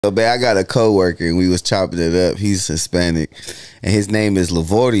So, man, I got a coworker and we was chopping it up. He's Hispanic, and his name is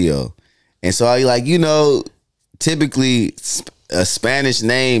Livorio. And so I typically a Spanish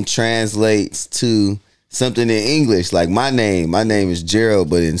name translates to something in English. Like my name is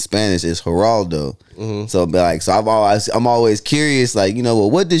Gerald, but in Spanish it's Geraldo. So I'm always curious, like, well,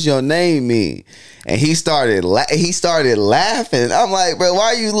 what does your name mean? And he started laughing. I'm like, bro, why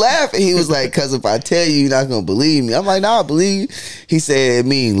are you laughing? He was like, because if I tell you, you're not gonna believe me. I'm like, no, I believe you. He said it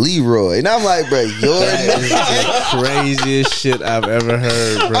mean Leroy, and I'm like, bro, that is the craziest shit I've ever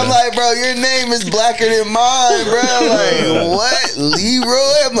heard, bro. I'm like, bro, your name is blacker than mine, bro. Like, what,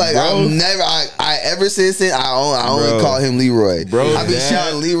 Leroy? I'm like, I ever since then I only call him Leroy, bro. I be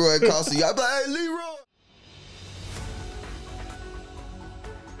shouting Leroy across the yard. I be like, hey, Leroy.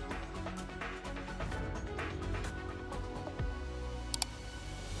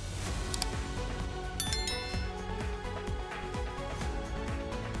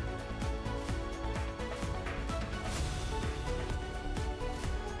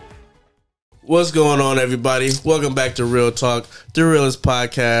 What's going on, everybody? Welcome back to Real Talk, the realest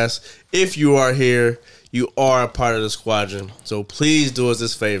podcast. If you are here, you are a part of the squadron. So please do us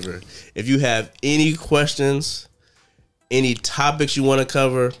this favor. If you have any questions, any topics you want to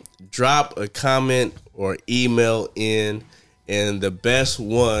cover, drop a comment or email in, and the best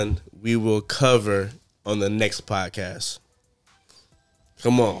one we will cover on the next podcast.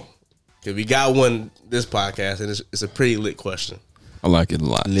 Come on. Because we got one this podcast, and it's a pretty lit question. I like it a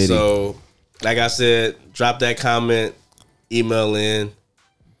lot. Litty. So, like I said, drop that comment, email in.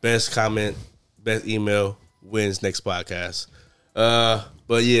 Best comment, best email wins next podcast.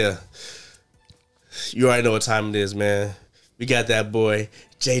 But yeah, you already know what time it is, man. We got that boy,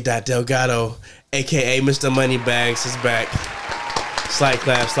 J. Delgado, a.k.a. Mr. Moneybags, is back. Slide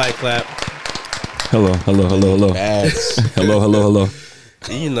clap, slide clap. Hello. hello.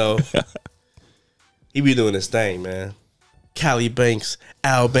 You know, he be doing his thing, man. Cali Banks,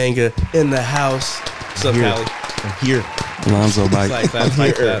 Al Banger in the house. What's up, Cali? I'm here. Alonzo Bike.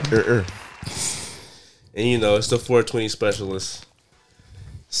 Slide clap. And you know, it's the 420 specialist.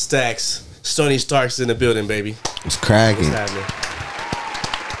 Stacks, Stony Starks in the building, baby. It's cracking. What's happening?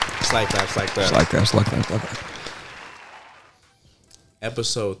 Slide clap.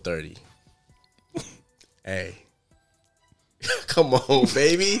 Episode 30. Hey. Come on,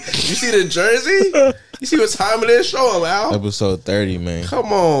 baby. You see the jersey? You see what time it is? Show them, Al. Episode 30, man.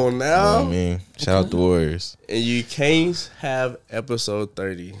 Come on now. You know what I mean? Shout out the Warriors. And you can't have episode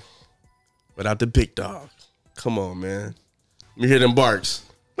 30 without the big dog. Come on, man. You hear them barks.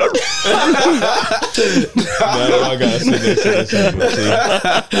 I gotta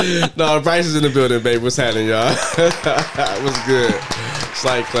see. No, Bryce is in the building, babe. What's happening, y'all? What's good?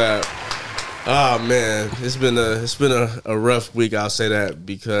 Slide clap. Oh man, it's been a rough week. I'll say that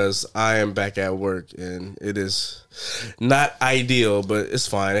because I am back at work and it is not ideal, but it's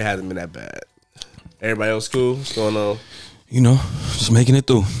fine. It hasn't been that bad. Everybody else cool? What's going on? You know, just making it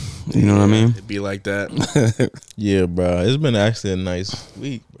through. You know what I mean? It'd be like that. Yeah, bro. It's been actually a nice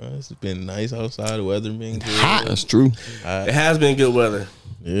week, bro. It's been nice outside. The weather been good. Hot. That's true. It has been good weather.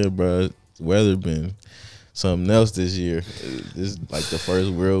 Yeah, bro. The weather been something else this year. This is like the first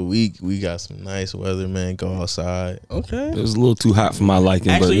real week. We got some nice weather, man. Go outside. Okay. It was a little too hot for my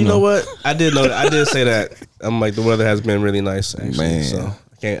liking. Actually, but, you know what? I did know that. I did say that. I'm like, the weather has been really nice, actually. Man. So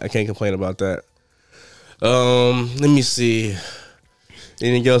I can't complain about that. Let me see.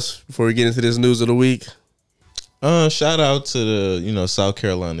 Anything else before we get into this news of the week? Shout out to the South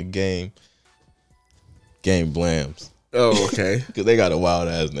Carolina game Blams. Oh, okay. Because they got a wild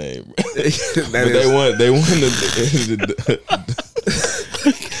ass name, bro. That they won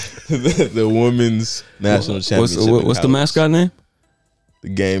the women's national championship. What's the mascot name? The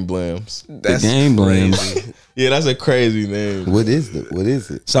Game Blams. That's the Game Blams. Yeah, that's a crazy name. What is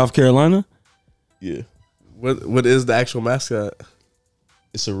it? South Carolina? Yeah. What is the actual mascot?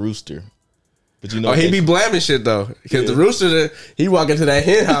 It's a rooster. But he be blamming shit though, because the rooster, he walk into that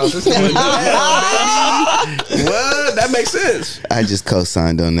hen house. It's like, damn, baby. What? That makes sense. I just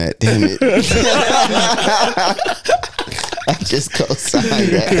co-signed on that. Damn it. I just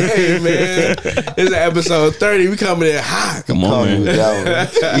co-signed that. Hey man, it's episode 30. We coming in hot. Come on, man.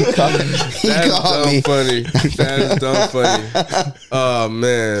 You called me. Funny. That is dumb funny. Oh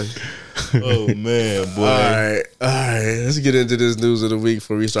man. Oh man, boy. All right. Let's get into this news of the week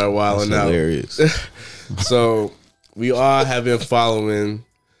before we start wilding out. Hilarious. So we all have been following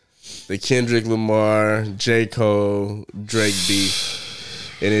the Kendrick Lamar, J. Cole, Drake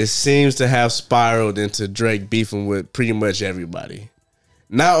beef, and it seems to have spiraled into Drake beefing with pretty much everybody.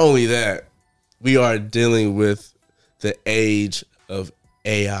 Not only that, we are dealing with the age of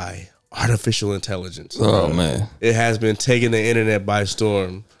AI, artificial intelligence. Oh man, It has been taking the internet by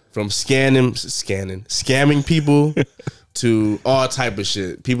storm. From scamming people to all type of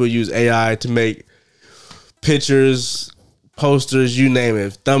shit. People use AI to make pictures, posters, you name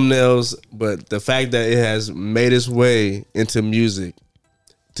it, thumbnails. But the fact that it has made its way into music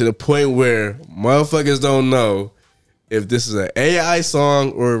to the point where motherfuckers don't know if this is an AI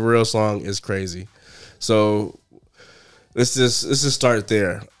song or a real song is crazy. So let's just start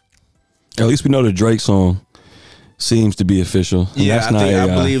there. at least we know the Drake song seems to be official. Yeah, I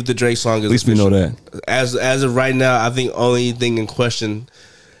believe the Drake song is. At least official. we know that. As of right now, I think only thing in question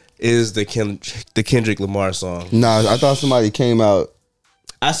is the Kendrick Lamar song. Nah, I thought somebody came out.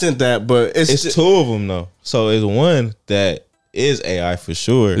 I sent that, but It's two of them though. So it's one that is AI for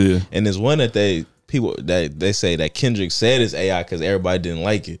sure, Yeah. and there's one that they say that Kendrick said is AI because everybody didn't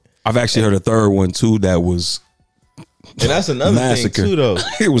like it. I've actually heard a third one too that was. And that's another Massacre. thing too, though.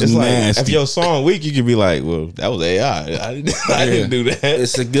 It was it's nasty. Like, if your song weak, you could be like, "Well, that was AI. I didn't do that."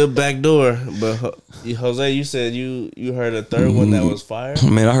 It's a good backdoor. But Jose, you said you heard a third one that was fire.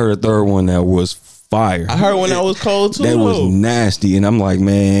 Man, I heard a third one that was fire. I heard one that was cold too. That was though. nasty, and I'm like,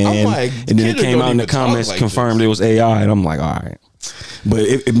 man. I'm like, and then it Kendrick came don't out in the even talk comments like confirmed this. it was AI, and I'm like, all right. But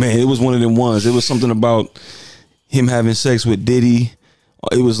it was one of them ones. It was something about him having sex with Diddy.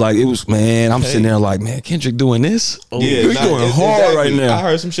 It was man. I'm sitting there like, man, Kendrick doing this? Yeah, He's going it's hard exactly. right now. I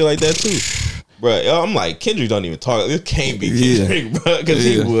heard some shit like that too, bro. I'm like, Kendrick don't even talk. This can't be Yeah. Kendrick, bro, because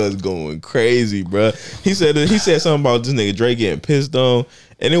he Yeah. was going crazy, bro. He said something about this nigga Drake getting pissed on,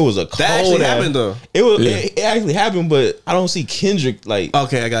 and it was a cold. That actually happened though. It was. Yeah. It actually happened, but I don't see Kendrick like.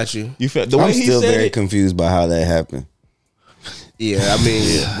 Okay, I got you. You felt the way I'm he still said very it. confused by how that happened. Yeah, I mean,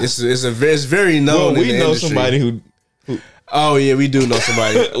 it's very known. Well, in we the know industry. somebody who. Oh yeah, we do know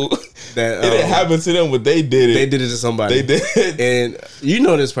somebody that It didn't happen to them, but they did it. They did it to somebody. They did. And you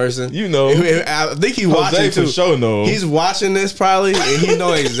know this person. You know. I think he's watching Jose too. for sure know him. He's watching this probably, and he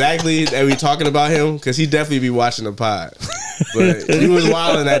know exactly that we talking about him because he definitely be watching the pod. But you was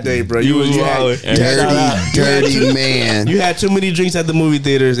wilding that day, bro. You was wilding. Dirty man. You had too many drinks at the movie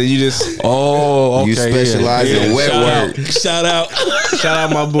theaters, and you just Oh, okay. You specialize in wet work. Shout out. shout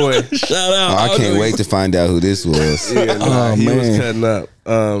out my boy. Shout out. I can't wait to find out who this was. Yeah, nah, he was man. cutting up.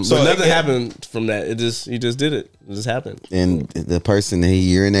 So but nothing again- happened from that. He just did it. It just happened. And the person that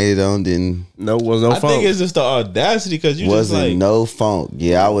he urinated on didn't Was no I phone. think it's just the audacity because you just wasn't like no funk.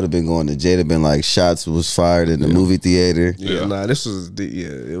 Yeah, I would have been going to jail. Have been like shots was fired in the movie theater. Yeah, nah, this was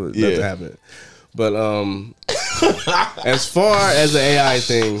it was Yeah. nothing happened. But as far as the AI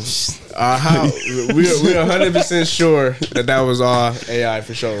thing, how we're 100% sure that was all AI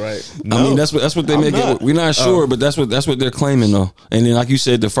for sure, right? I mean, that's what they make not. it. We're not sure, but that's what they're claiming though. And then, like you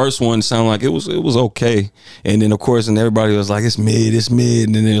said, the first one sounded like it was okay. And then of course, and everybody was like, it's mid.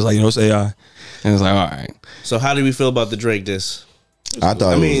 And then it was like, it's AI. And it's like, all right. So how do we feel about the Drake diss? I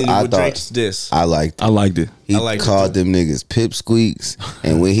thought. Drake's diss. I liked it. I liked it. He I liked it called them niggas pipsqueaks,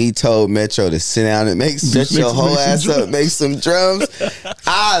 and when he told Metro to sit down and shut your whole ass up, make some drums,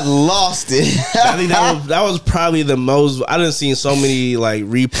 I lost it. I think that was probably the most. I didn't see so many like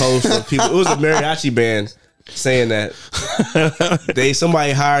reposts of people. It was a mariachi band saying that.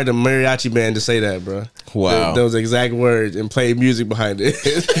 Somebody hired a mariachi band to say that, bro. Wow. Those exact words and played music behind it.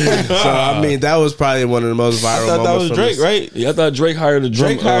 So I mean, that was probably one of the most viral I thought that moments was from Drake, this. right? Yeah, I thought Drake hired a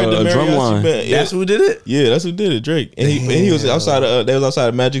drum mariachi line. band. Yeah. That's who did it. Yeah, that's who did it, Drake. And he was outside of they was outside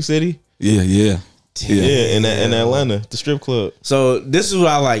of Magic City. Yeah. Yeah, in Atlanta, the strip club. So this is what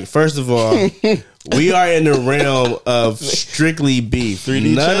I like. First of all, we are in the realm of strictly beef.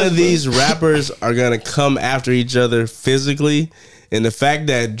 3D None chess, of these rappers are gonna come after each other physically. And the fact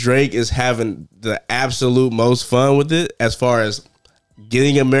that Drake is having the absolute most fun with it, as far as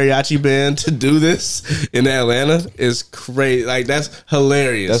getting a mariachi band to do this in Atlanta, is crazy. Like that's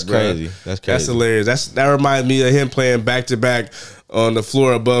hilarious. That's bro. crazy. That's crazy. That's hilarious. That reminds me of him playing back to back on the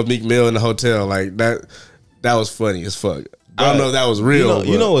floor above Meek Mill in the hotel. Like that was funny as fuck. I don't know if that was real.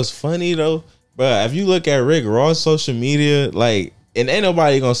 You know what's funny though, bro? If you look at Rick Ross' social media, like, and ain't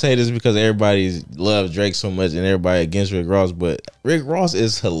nobody gonna say this because everybody loves Drake so much and everybody against Rick Ross, but Rick Ross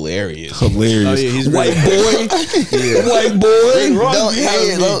is hilarious. Hilarious. Oh, yeah, he's white really- boy. Yeah. White boy. Rick Ross Don't- be having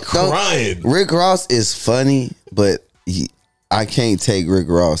hey, me don't- crying. Rick Ross is funny, but I can't take Rick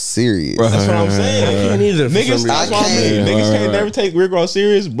Ross serious. Right. That's what I'm saying. I can't either. for Niggas, some that's reason. what I mean. can't. Niggas can't Right. never take Rick Ross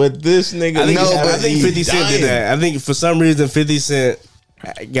serious, but this nigga, I think, No, I but think he 50 Cent did that. I think for some reason 50 Cent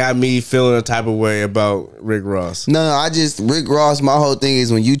got me feeling a type of way about Rick Ross. No, Rick Ross, my whole thing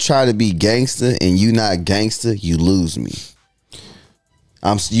is when you try to be gangster and you not gangster, you lose me.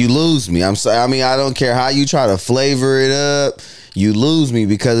 You lose me. I'm sorry. I mean, I don't care how you try to flavor it up. You lose me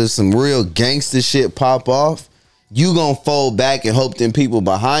because if some real gangster shit pop off, you gonna fold back and hope them people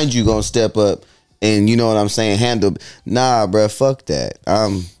behind you gonna step up and you know what I'm saying, handle. Nah, bro, fuck that.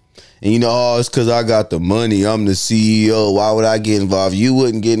 And you know, oh, it's because I got the money. I'm the CEO. Why would I get involved? You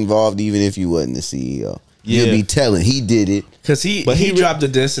wouldn't get involved even if you wasn't the CEO. Yeah. You'll be telling he did it because he dropped the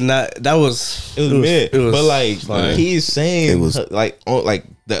diss and that was mid. But like fine. He's saying it was like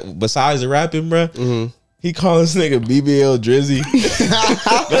that. Besides the rapping, bro. Mm-hmm. He calls this nigga BBL Drizzy. Yeah,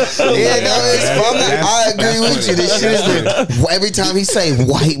 no, it's funny. I agree with you. This shit is every time he say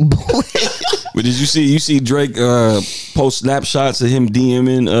white boy. But did you see Drake post snapshots of him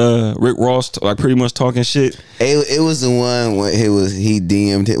DMing Rick Ross, like pretty much talking shit? It was the one when he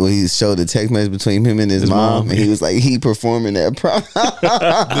DM'd it when he showed the text message between him and his mom, and he was like he performing that prom.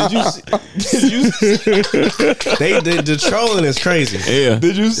 Did you see? The trolling is crazy. Yeah.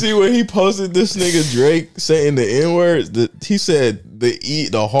 Did you see when he posted this nigga Drake saying the N words? He said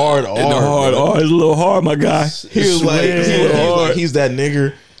the hard R. The hard R is a little hard, my guy. He was like, he's that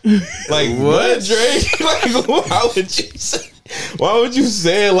nigger. Like what, Drake? Like why would you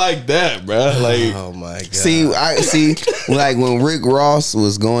say it like that, bro? Like, oh my god. See, like when Rick Ross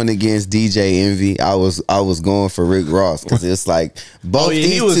was going against DJ Envy, I was going for Rick Ross because it's like both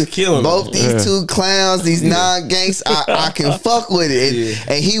these two clowns, these non-gangs, I can fuck with it,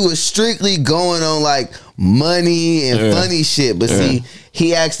 and he was strictly going on like money and funny shit, but see,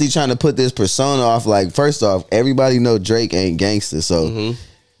 he actually trying to put this persona off. Like, first off, everybody know Drake ain't gangster, so.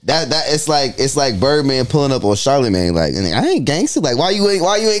 That it's like Birdman pulling up on Charlamagne. Like, I ain't gangster. Like, why you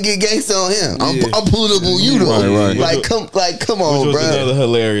ain't get gangster on him? I'm pulling up on you though. Right. Like, come on, which was bro. Another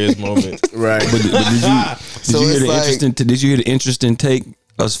hilarious moment. Right. But did you hear the interesting take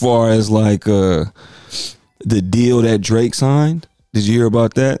as far as like the deal that Drake signed? Did you hear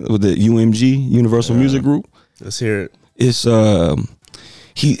about that with the UMG Universal Music Group? Let's hear it. It's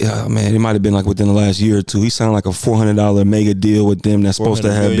it might have been like within the last year or two. He signed like a $400 mega deal with them that's supposed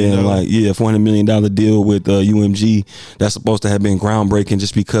to have been like $400 million deal with UMG that's supposed to have been groundbreaking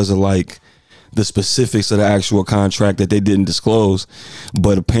just because of like the specifics of the actual contract that they didn't disclose.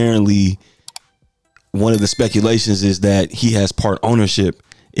 But apparently, one of the speculations is that he has part ownership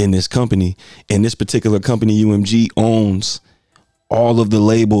in this company, and this particular company, UMG, owns all of the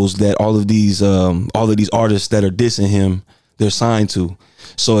labels that all of these artists that are dissing him, they're signed to.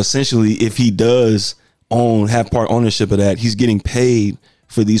 So essentially, if he does have part ownership of that, he's getting paid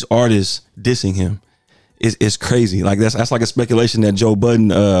for these artists dissing him. It's crazy. Like that's like a speculation that Joe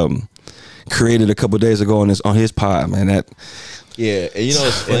Budden created a couple of days ago on his pod, man. That and you know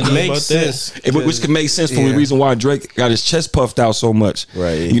it makes sense, which can make sense for the reason why Drake got his chest puffed out so much.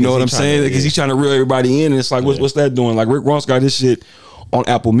 Right. You know what I'm saying? Because he's trying to reel everybody in, and it's like, what's that doing? Like Rick Ross got his shit on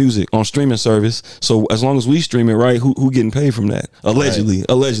Apple Music, on streaming service. So as long as we stream it, right, who getting paid from that? Allegedly.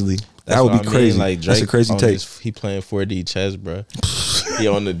 That would be crazy. Like Drake, that's a crazy take. He playing 4D chess, bro. He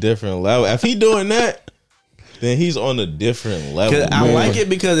on a different level. If he doing that, then he's on a different level. I like it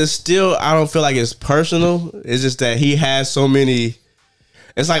because it's still, I don't feel like it's personal. It's just that he has so many.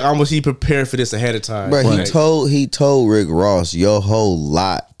 It's like almost he prepared for this ahead of time. Bro, right. he told Rick Ross, your whole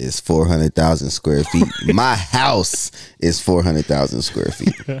lot is 400,000 square feet. My house is 400,000 square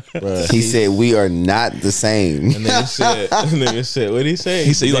feet. Bruh, he said we are not the same. And nigga said, what did he say?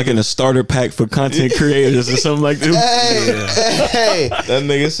 He said you like in a starter pack for content creators or something like that. Hey. That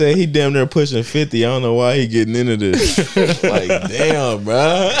nigga said he damn near pushing 50. I don't know why he getting into this. Like, damn,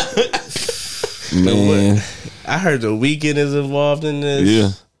 bro. Man. I heard The Weeknd is involved in this.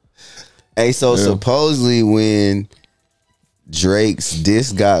 Yeah. Hey, so supposedly when Drake's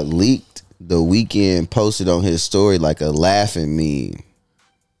disc got leaked, The Weeknd posted on his story like a laughing meme.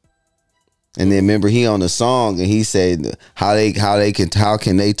 And then remember he on the song and he said how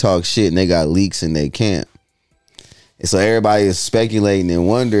can they talk shit and they got leaks and they can't. And so everybody is speculating and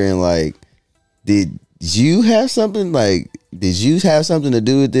wondering like, did you have something to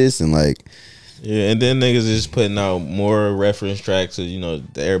do with this? And like, yeah, and then niggas is just putting out more reference tracks. So, you know,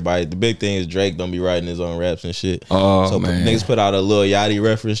 everybody. The big thing is Drake don't be writing his own raps and shit. Oh, so man. Niggas put out a Lil Yachty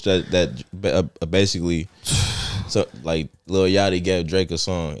reference that basically, so like Lil Yachty gave Drake a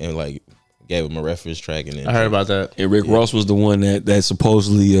song and like gave him a reference track. And then I heard about that. And Rick Ross was the one that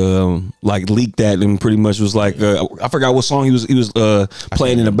supposedly like leaked that and pretty much was like I forgot what song he was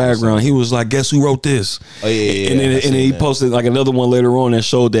playing in the background. He was like, guess who wrote this? Oh yeah. And then he posted like another one later on that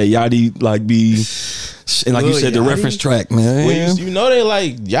showed that Yachty like be and like you said, the reference track, man. Well, you know they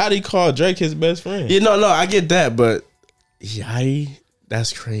like Yachty called Drake his best friend. Yeah, no, I get that, but Yachty,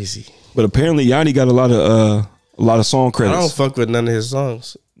 that's crazy. But apparently Yachty got a lot of A lot of song I credits. don't fuck with none of his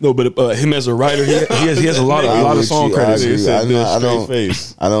songs. No, but him as a writer, he has a lot of song credits.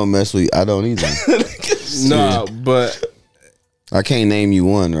 I don't mess with. I don't either. No, but I can't name you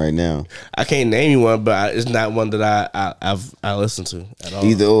one right now. I can't name you one, but it's not one that I listen to at all.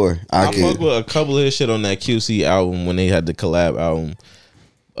 Either or. I fuck with a couple of his shit on that QC album when they had the collab album.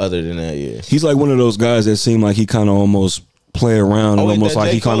 Other than that, yeah, he's like one of those guys that seem like he kind of almost play around and almost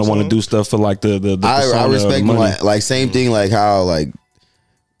like he kind of want to do stuff for like the I respect him, like same thing, like how like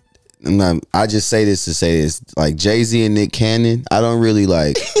I just say this to say this, like Jay-Z and Nick Cannon, I don't really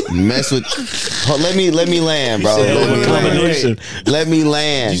like mess with. Let me land, bro. Let me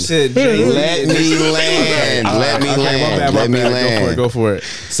land. You said Jay-Z. Let me land. Let me land. Go for it.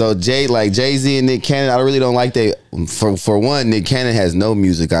 So Jay-Z and Nick Cannon, I really don't like they. For one, Nick Cannon has no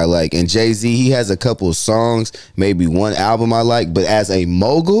music I like, and Jay-Z, he has a couple of songs, maybe one album I like, but as a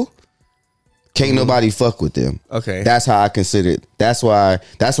mogul, can't nobody fuck with them. Okay. That's how I consider it. That's what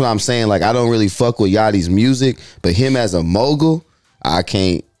I'm saying. Like, I don't really fuck with Yachty's music, but him as a mogul, I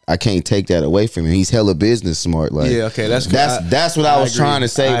can't take that away from him. He's hella business smart. Like, yeah, okay, that's what I was trying to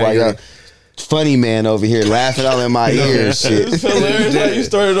say. While y'all funny man over here laughing all in my ear and shit. It's hilarious how you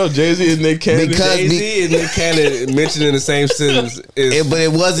started off Jay-Z and Nick Cannon. Because Jay-Z and Nick Cannon mentioned in the same sentence. But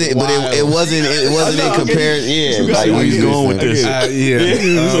it wasn't in comparison. Yeah, like where he's going with this.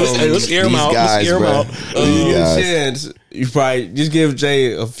 Let's scare him out. Guys, These guys. You probably just give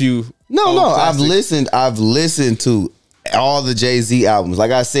Jay a few. No. I've listened to all the Jay-Z albums.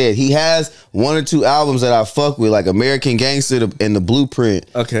 Like I said, he has one or two albums that I fuck with, like American Gangster and The Blueprint.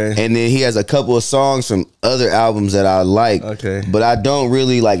 Okay. And then he has a couple of songs from other albums that I like. Okay. But I don't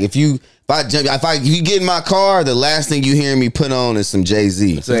really like, if you get in my car, the last thing you hear me put on is some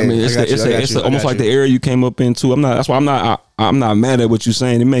Jay-Z. I mean, it's almost like the era you came up into. That's why I'm not mad at what you're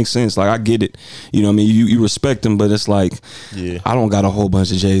saying. It makes sense. Like, I get it. You know what I mean? You respect him, but it's like, I don't got a whole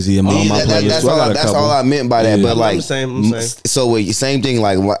bunch of Jay-Z on my playlist. That's all I meant by that. Yeah. But like, I'm the same. So same thing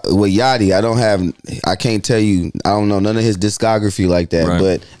like with Yachty. I can't tell you, I don't know none of his discography like that. Right.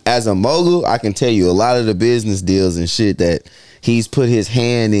 But as a mogul, I can tell you a lot of the business deals and shit that he's put his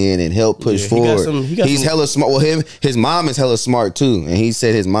hand in and helped push forward. He's hella smart. Well, his mom is hella smart too. And he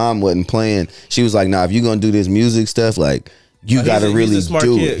said his mom wasn't playing. She was like, nah, if you're going to do this music stuff, like, you got to really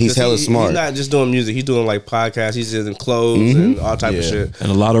do it. He's hella smart. He's not just doing music. He's doing like podcasts. He's just in clothes and all type of shit.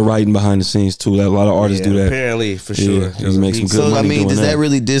 And a lot of writing behind the scenes too. A lot of artists do that. Apparently, for sure. He makes some good money. So, I mean, doing does that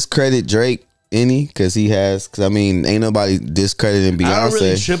really discredit Drake any? Because I mean, ain't nobody discrediting Beyonce. I don't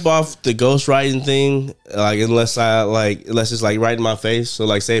really trip off the ghostwriting thing, like unless it's like right in my face. So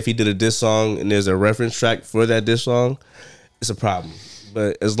like, say if he did a diss song and there's a reference track for that diss song, it's a problem.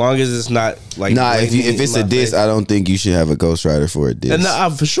 But as long as it's not like if it's a diss, I don't think you should have a ghostwriter for a diss.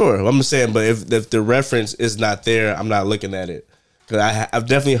 And for sure, I'm just saying. But if the reference is not there, I'm not looking at it, because I've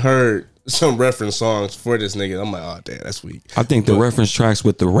definitely heard some reference songs for this nigga. I'm like, oh damn, that's weak. I think the reference tracks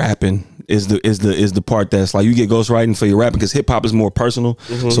with the rapping is the part that's like, you get ghostwriting for your rapping, because hip hop is more personal.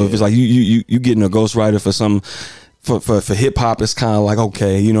 So if it's like you getting a ghostwriter for some. For hip hop, it's kind of like,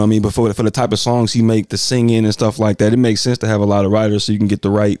 okay, you know what I mean? But for the type of songs he make, the singing and stuff like that, it makes sense to have a lot of writers so you can get the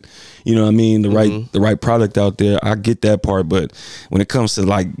right, you know what I mean, the right product out there. I get that part, but when it comes to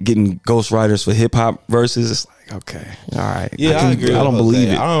like getting ghostwriters for hip hop verses, it's like, okay, all right, yeah, I agree. I don't believe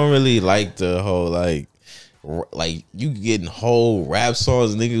it. I don't really like the whole like you getting whole rap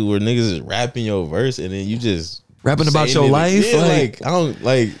songs, niggas, where niggas is rapping your verse and then you just rapping about your life. Yeah,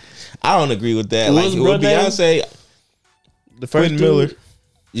 I don't agree with that. Like with Beyonce. The first Quentin Miller.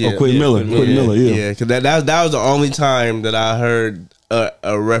 Yeah, Quentin Miller. Yeah, because that was the only time that I heard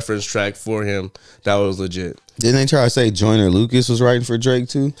a reference track for him that was legit. Didn't they try to say Joyner Lucas was writing for Drake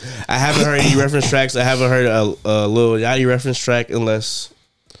too? I haven't heard any reference tracks. I haven't heard a Lil Yachty reference track unless.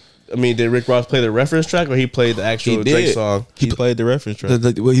 I mean, did Rick Ross play the reference track, or he played the actual Drake song? He played the reference track.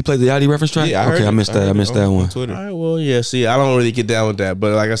 He played the Yachty reference track? Yeah, I missed that. I missed that one. Twitter. All right, well, yeah, see, I don't really get down with that.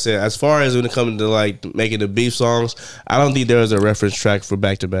 But like I said, as far as when it comes to like making the beef songs, I don't think there was a reference track for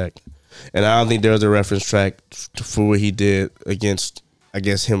Back to Back. And I don't think there was a reference track for what he did against, I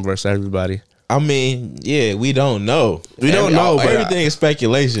guess, him versus everybody. I mean, yeah, we don't know. We don't know, but everything is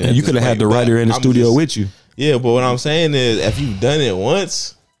speculation. And you could have had the writer in the studio with you. Yeah, but what I'm saying is, if you've done it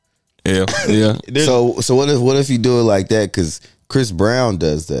once... Yeah. So what if you do it like that? Because Chris Brown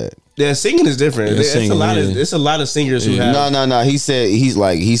does that. Yeah, singing is different. It's a lot of singers who have. No. He said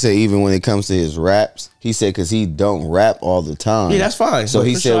even when it comes to his raps, he said because he don't rap all the time. Yeah, that's fine. So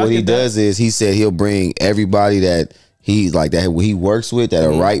he said what he does is he said he'll bring everybody that he like that he works with that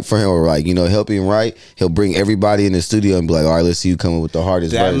are right for him, or like, you know, help him write, he'll bring everybody in the studio and be like, all right, let's see you come up with the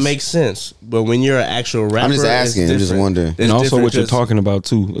hardest That verse. makes sense. But when you're an actual rapper, I'm just asking, I'm just wondering. And also what you're talking about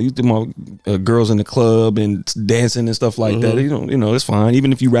too. You think about girls in the club and dancing and stuff like that. You know, it's fine.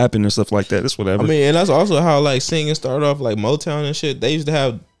 Even if you rapping and stuff like that, it's whatever. I mean, and that's also how like singing started off, like Motown and shit. They used to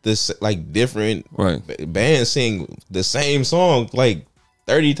have this like different bands sing the same song like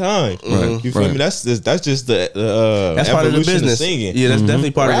 30 times. Right. You feel me? That's just the that's part of the business. Of singing. Yeah, that's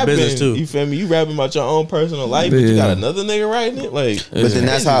definitely part rapping, of the business too. You feel me? You rapping about your own personal life, but you got another nigga writing it. Like, but then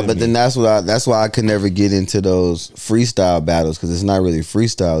that's why I could never get into those freestyle battles, because it's not really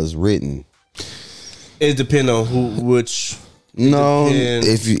freestyle, it's written. It depends on which. No,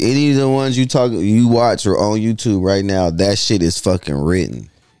 if any of the ones you watch or on YouTube right now, that shit is fucking written.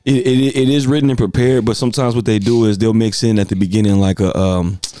 It is written and prepared, but sometimes what they do is they'll mix in at the beginning like a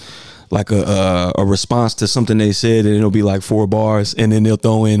response to something they said, and it'll be like 4 bars, and then they'll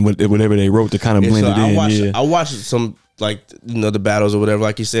throw in whatever they wrote to kind of blend it in. I watched some, like, you know, the battles or whatever,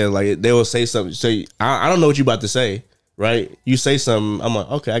 like you said, like they will say something. Say, I don't know what you about to say, right? You say something, I'm like,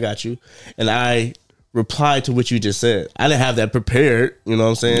 okay, I got you, and I reply to what you just said. I didn't have that prepared. You know what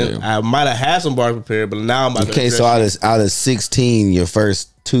I'm saying? Yeah. I might have had some bars prepared, but now I'm about to. Okay, so out of 16, your first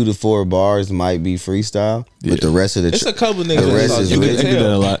 2 to 4 bars might be freestyle, but the rest of it's a couple niggas. The rest is they do that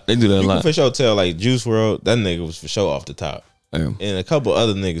a lot. They do that a lot. You can for sure tell, like Juice WRLD, that nigga was for sure off the top, and a couple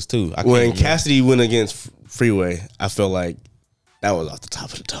other niggas too. When Cassidy went against Freeway, I felt like that was off the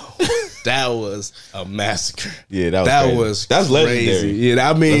top of the dome. That was a massacre. Yeah, that's legendary. Yeah,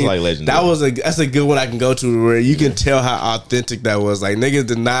 I mean, that's like legendary. That's a good one I can go to where you can tell how authentic that was. Like, niggas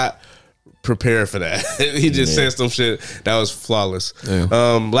did not prepare for that. He just said some shit that was flawless.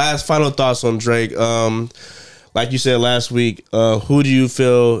 Last final thoughts on Drake. Like you said last week, who do you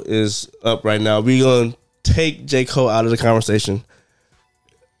feel is up right now? We gonna take J. Cole out of the conversation.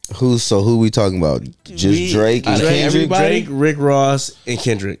 Who we talking about? Just Drake and Kendrick? Drake, Rick Ross, and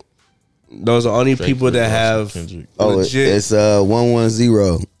Kendrick. Those are only people that have. It's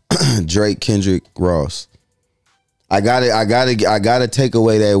 110. Drake, Kendrick, Ross. I gotta take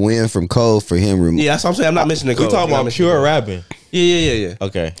away that win from Cole for him. Yeah, that's what I'm saying. I'm not mentioning Cole. We talking about pure rapping. Yeah.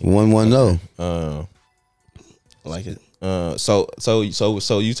 Okay. 110. I like it. So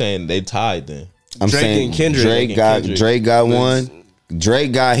you saying they tied then? I'm Drake saying and Kendrick. Drake got one.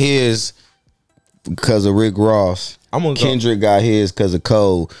 Drake got his because of Rick Ross. Kendrick got his because of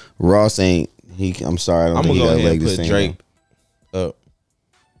Cole. Ross ain't. I'm sorry. I don't think he got a leg to sing. Drake up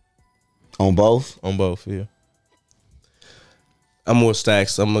on both. Yeah. I'm with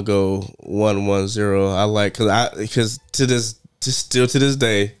Stacks. I'm gonna go 110. I like because to this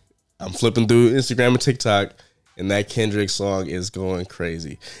day, I'm flipping through Instagram and TikTok, and that Kendrick song is going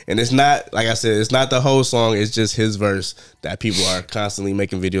crazy. And it's not, like I said, it's not the whole song. It's just his verse that people are constantly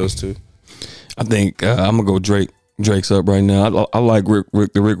making videos to. I think I'm gonna go Drake. Drake's up right now. I like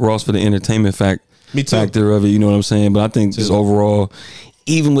Rick Ross for the entertainment factor of it. You know what I'm saying? But I think just overall,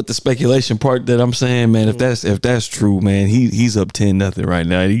 even with the speculation part that I'm saying, man, if that's true, man, he's up 10-0 right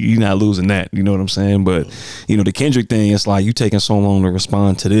now. You're not losing that. You know what I'm saying? But you know, the Kendrick thing, it's like you taking so long to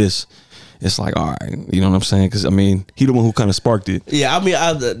respond to this. It's like, all right, you know what I'm saying? Because I mean, he the one who kind of sparked it. Yeah, I mean,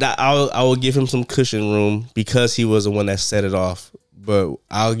 I will give him some cushion room because he was the one that set it off. But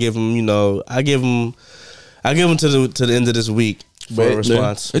I'll give him, I give him to the end of this week for a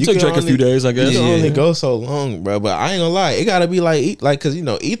response. It took Drake a few days, I guess. You can only go so long, bro. But I ain't gonna lie, it gotta be like because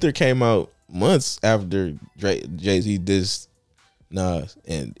Ether came out months after Jay-Z dissed Nas,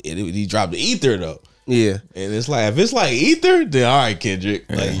 and he dropped the Ether though. Yeah, and it's like if it's like Ether, then all right, Kendrick,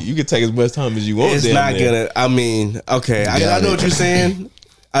 like you can take as much time as you want. It's not gonna. I mean, okay, I know what you're saying.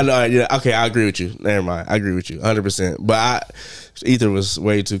 I know. Yeah, okay, I agree with you. Never mind, I agree with you 100%. But Ether was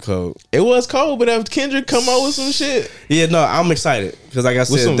way too cold. It was cold, but if Kendrick come out with some shit, yeah, no, I'm excited because like I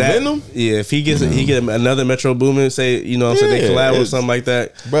said, with some Venom, yeah, if he gets another Metro Boomin, say they collab with something like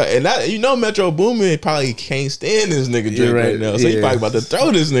that, bro. And that, Metro Boomin probably can't stand this nigga Drake right now, so he probably about to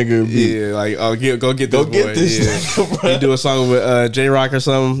throw this nigga. Yeah, like go get this nigga. You do a song with J Rock or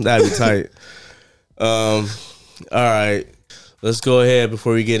something, that'd be tight. All right. Let's go ahead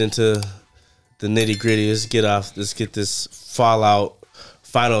before we get into the nitty gritty. Let's get this final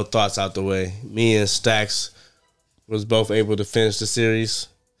thoughts out the way. Me and Stacks was both able to finish the series.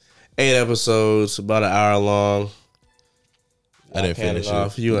 8 episodes, about an hour long. I didn't finish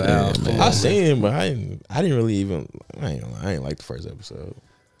it. You and Al. I seen it, but I didn't really even. I ain't like the first episode.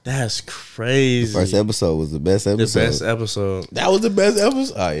 That's crazy. The first episode was the best episode. The best episode. That was the best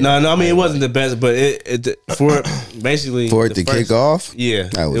episode. Oh, yeah. No, I mean it wasn't the best, but it for basically for it to kick off. Yeah,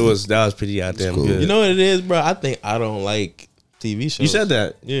 that was pretty goddamn cool. good. You know what it is, bro? I think I don't like TV shows. You said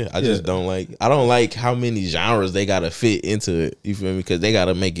that. Yeah, I just don't like. I don't like how many genres they gotta fit into it. You feel me? Because they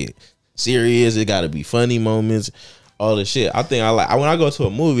gotta make it serious. It gotta be funny moments. All the shit. I think when I go to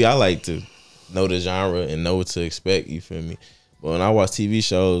a movie, I like to know the genre and know what to expect. You feel me? But when I watch TV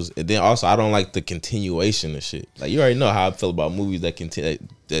shows, and then also I don't like the continuation of shit. Like you already know how I feel about movies that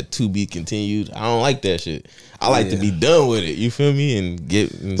that to be continued. I don't like that shit. I like to be done with it. You feel me?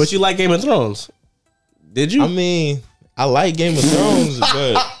 And But you like Game of Thrones? Did you? I mean, I like Game of Thrones,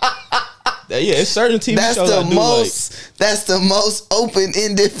 but yeah, it's certain TV shows I do like. That's the most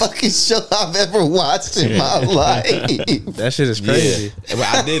open-ended fucking show I've ever watched in my life. That shit is crazy. Yeah. But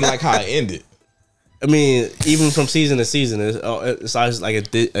I didn't like how it ended. I mean, even from season to season, it's always like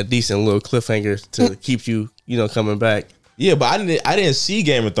a decent little cliffhanger to keep you, coming back. Yeah, but I didn't see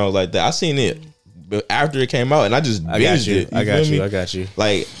Game of Thrones like that. I seen it after it came out, and I just binged it. I got you.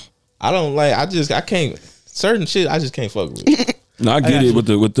 Like I can't certain shit. I just can't fuck with. No, I get it with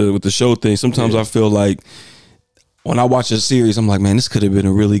the show thing. Sometimes I feel like when I watch a series, I'm like, man, this could have been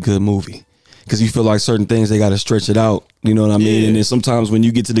a really good movie. Because you feel like certain things, they got to stretch it out. You know what I mean? And then sometimes when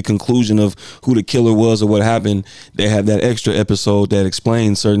you get to the conclusion of who the killer was or what happened, they have that extra episode that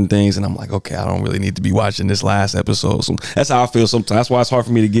explains certain things. And I'm like, okay, I don't really need to be watching this last episode. So that's how I feel sometimes. That's why it's hard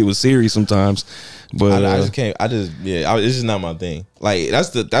for me to get with series sometimes. But I just can't. It's just not my thing. Like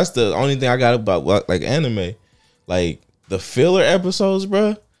that's the only thing I got about like anime. Like the filler episodes,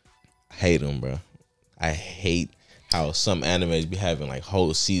 bro. I hate them, bro. I hate how some animes be having like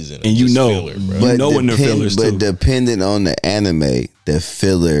whole season, and filler, bro. When they're fillers too. But depending on the anime, the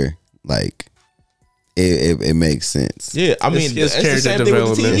filler like it makes sense. Yeah, I mean it's the same thing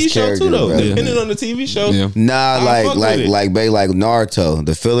with the TV show too, though. Depending on the TV show, like Naruto,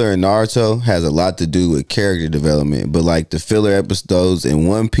 the filler in Naruto has a lot to do with character development, but like the filler episodes in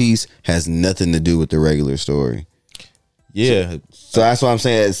One Piece has nothing to do with the regular story. Yeah. So that's what I'm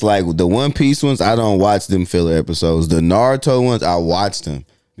saying. It's like the One Piece ones, I don't watch them filler episodes. The Naruto ones, I watch them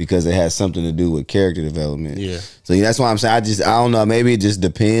because it has something to do with character development. Yeah. So that's why I'm saying I don't know. Maybe it just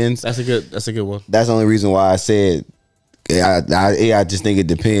depends. That's a good one. That's the only reason why I said I just think it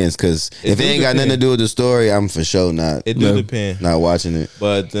depends because if it ain't got nothing to do with the story, I'm for sure not. It do depend. Not watching it.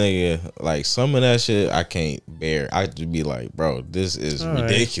 But like some of that shit I can't bear. I just be like, bro, this is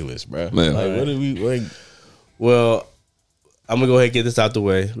ridiculous, bro. Man. Like what are we like? Well, I'm gonna go ahead and get this out the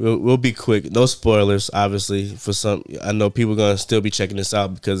way. We'll be quick. No spoilers, obviously. For some, I know people gonna still be checking this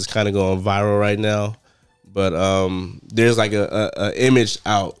out because it's kind of going viral right now. But there's like a image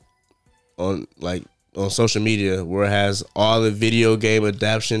out on social media where it has all the video game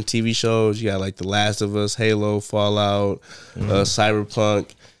adaptation TV shows. You got like The Last of Us, Halo, Fallout,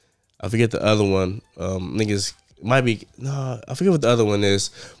 Cyberpunk. I forget the other one. I forget what the other one is,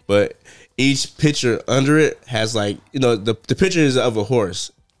 but each picture under it has like, the picture is of a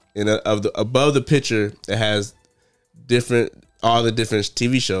horse, and above the picture it has all the different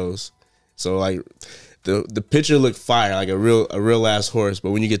TV shows. So like the picture looked fire, like a real ass horse,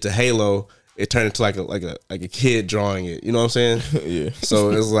 but when you get to Halo, it turned into like a kid drawing it. You know what I'm saying? Yeah.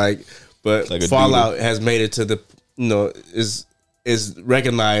 So it's like, but like Fallout has made it to the is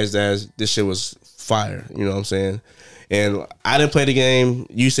recognized as this shit was fire. You know what I'm saying? And I didn't play the game.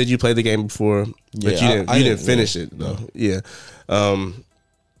 You said you played the game before, but you didn't finish it though. Yeah.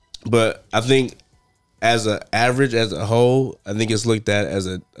 But I think as a whole, I think it's looked at as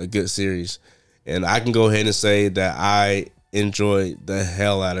a good series. And I can go ahead and say that I enjoyed the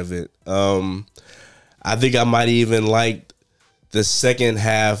hell out of it. I think I might even like the second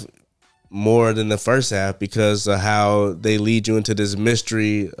half more than the first half because of how they lead you into this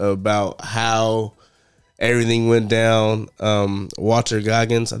mystery about how everything went down. Walter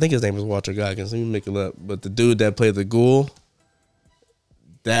Goggins, I think his name was Walter Goggins. Let me make it up. But the dude that played the ghoul,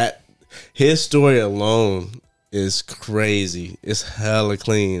 that his story alone is crazy. It's hella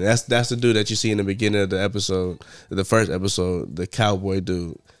clean. That's the dude that you see in the beginning of the episode, the first episode, the cowboy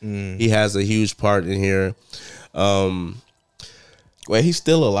dude. He has a huge part in here. Wait, he's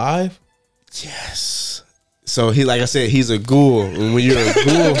still alive? Yes. So he, like I said, he's a ghoul. And when you're a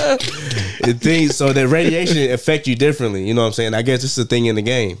ghoul, so the radiation affect you differently. You know what I'm saying? I guess it's a thing in the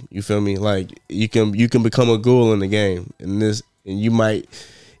game. You feel me? Like you can become a ghoul in the game, and you might.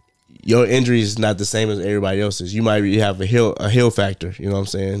 Your injury is not the same as everybody else's. You might have a heal factor. You know what I'm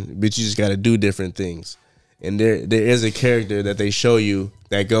saying? But you just got to do different things. And there is a character that they show you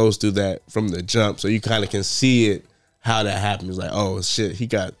that goes through that from the jump, so you kind of can see it how that happened. It's like, oh shit,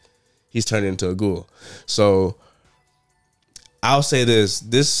 he's turned into a ghoul. So I'll say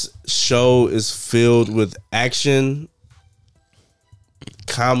this show is filled with action,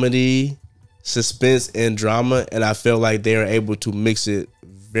 comedy, suspense, and drama, and I feel like they are able to mix it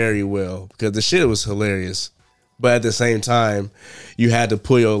very well because the shit was hilarious. But at the same time, you had to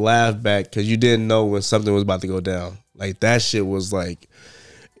pull your laugh back because you didn't know when something was about to go down. Like that shit was like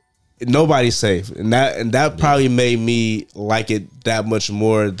nobody's safe, and that probably made me like it that much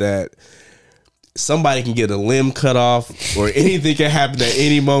more. That somebody can get a limb cut off, or anything can happen at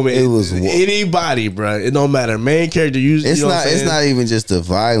any moment. It was anybody, bro. It don't matter. Main character, it's not even just the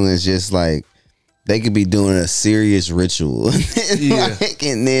violence. Just like they could be doing a serious ritual,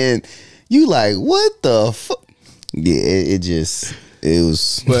 and then you like, what the fuck? Yeah, it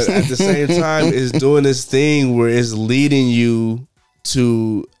was. But at the same time, it's doing this thing where it's leading you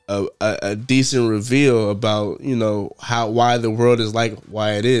to a decent reveal about, you know, why the world is like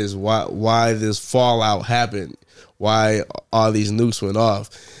why it is, why this fallout happened, why all these nukes went off,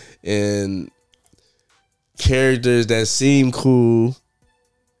 and characters that seem cool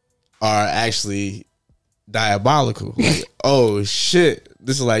are actually diabolical. Like, oh shit,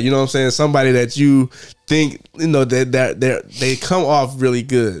 this is like, you know what I'm saying, somebody that you think, you know, that they come off really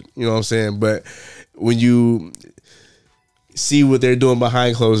good, you know what I'm saying, but when you see what they're doing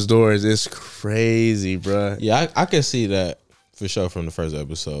behind closed doors, it's crazy, bro. Yeah, I can see that for sure from the first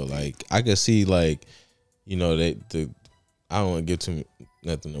episode. Like, I can see, like, you know, I don't want to give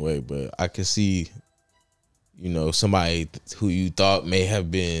nothing away, but I can see, you know, somebody who you thought may have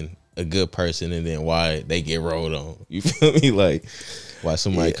been a good person and then why they get rolled on. You feel me? Like, why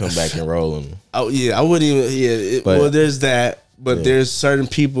somebody come back and roll them. Oh yeah, I wouldn't even. Yeah, well, there's that, but there's certain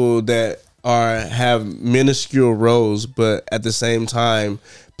people that have minuscule roles, but at the same time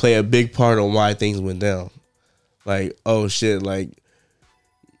play a big part on why things went down. Like, oh shit, like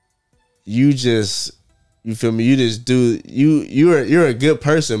you feel me? You just do you're a good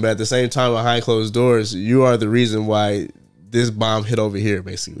person, but at the same time behind closed doors, you are the reason why this bomb hit over here,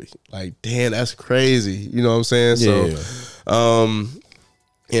 basically. Like, damn, that's crazy. You know what I'm saying? Yeah. So,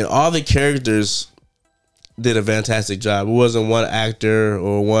 and all the characters did a fantastic job. It wasn't one actor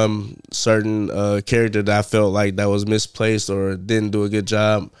or one certain character that I felt like that was misplaced or didn't do a good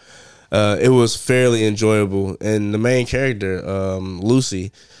job. It was fairly enjoyable. And the main character,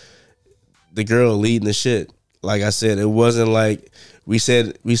 Lucy, the girl leading the shit. Like I said, it wasn't like we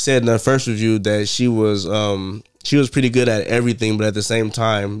said in our first review that she was pretty good at everything, but at the same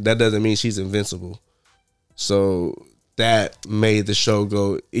time, that doesn't mean she's invincible. So that made the show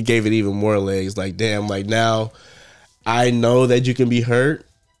go, it gave it even more legs. Like, damn, like now I know that you can be hurt.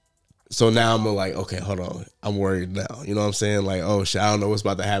 So now I'm like, okay, hold on. I'm worried now. You know what I'm saying? Like, oh shit, I don't know what's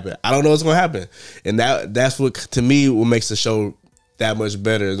about to happen. I don't know what's going to happen. And that's what, to me, what makes the show that much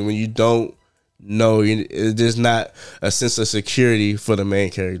better is when you don't know, there's not a sense of security for the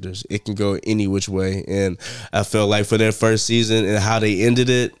main characters. It can go any which way. And I felt like for their first season and how they ended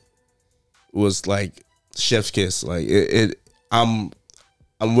it was like chef's kiss. Like I'm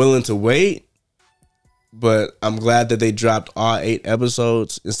willing to wait, but I'm glad that they dropped all 8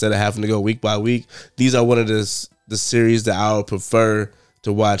 episodes instead of having to go week by week. These are one of the series that I would prefer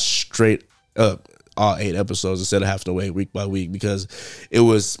to watch straight up, all 8 episodes, instead of having to wait week by week, because it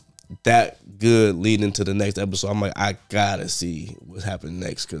was that good leading into the next episode. I'm like, I gotta see what happened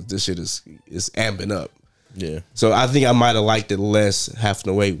next because this shit is amping up. Yeah. So I think I might have liked it less having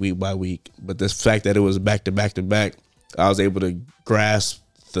to wait week by week. But the fact that it was back to back to back, I was able to grasp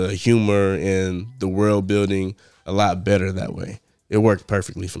the humor and the world building a lot better that way. It worked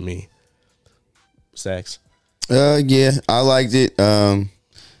perfectly for me. Sax? Yeah, I liked it.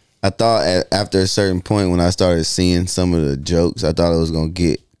 I thought after a certain point when I started seeing some of the jokes, I thought it was gonna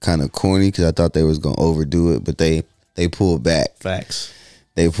get kind of corny because I thought they was gonna overdo it, but they pulled back. Facts.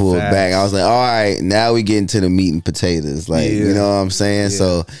 They pulled back. I was like, all right, now we get into the meat and potatoes. Like, you know what I'm saying? Yeah.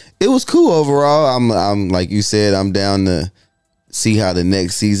 So it was cool overall. I'm like you said, I'm down to see how the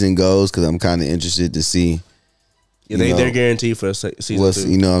next season goes because I'm kind of interested to see. Yeah, they're guaranteed for season 2.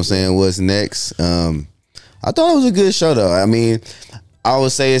 You know what I'm saying? What's next? I thought it was a good show though. I mean, I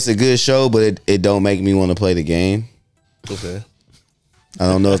would say it's a good show, but it don't make me want to play the game. Okay. I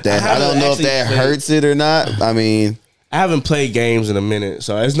don't know if that hurts it or not. I mean, I haven't played games in a minute,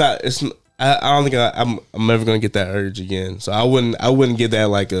 so it's not. I don't think I'm ever gonna get that urge again. So I wouldn't get that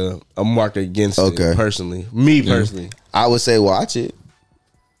like a mark against it personally. Me personally, I would say watch it.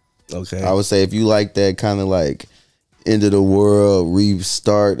 Okay. I would say if you like that kind of like end of the world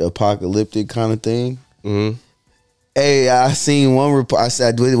restart apocalyptic kind of thing, Hey, I seen one report. I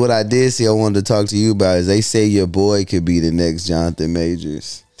said what I did see. I wanted to talk to you about is they say your boy could be the next Jonathan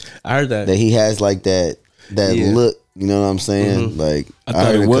Majors. I heard that he has like that look. You know what I'm saying? Like I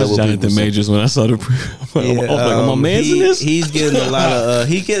thought it was Jonathan Majors when I saw the. My man's in this. He's getting a lot of.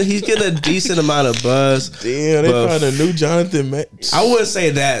 He's getting a decent amount of buzz. Damn, they found a new Jonathan Majors. I wouldn't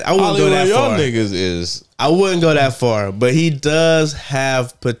say that. I wouldn't go that far. Niggas is. I wouldn't go that far, but he does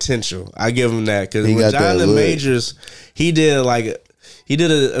have potential. I give him that because with Jonathan Majors, he did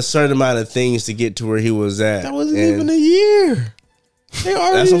a certain amount of things to get to where he was at. That wasn't even a year. They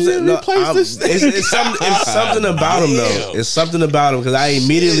already replaced this thing. It's something about him though. It's something about him because I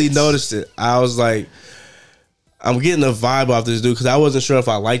immediately noticed it. I was like, I'm getting a vibe off this dude because I wasn't sure if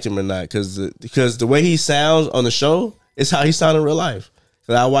I liked him or not because the way he sounds on the show is how he sounds in real life.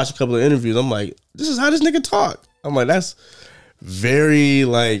 Because I watched a couple of interviews, I'm like, this is how this nigga talk. I'm like, that's very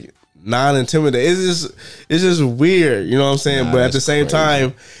like non-intimidating. It's just weird, you know what I'm saying? But at the same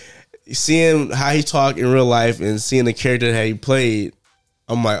time, seeing how he talk in real life and seeing the character that he played,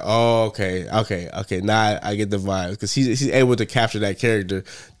 I'm like, oh, okay. Now I get the vibe because he's able to capture that character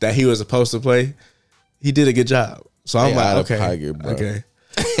that he was supposed to play. He did a good job. So I'm like, okay.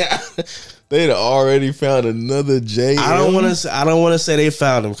 They'd already found another J. I don't want to say they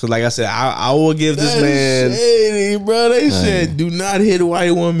found him because, like I said, I will give this man shady, bro. They said do not hit a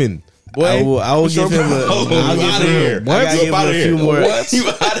white woman. Boy, I will give him I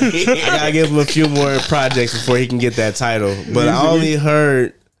gotta give him a few more projects before he can get that title. But I only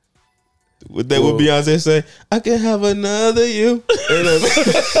heard what Beyonce say, I can have another you. She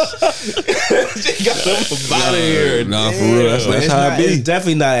got him out of here. Nah, for real. That's how it be. It's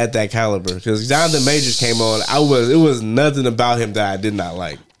definitely not at that caliber because Jonathan Majors came on. It was nothing about him that I did not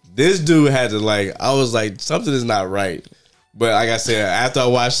like. This dude had to like. I was like, something is not right. But like I said, after I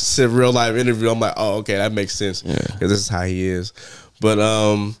watched the real life interview, I'm like, oh, okay, that makes sense. Yeah, because this is how he is. But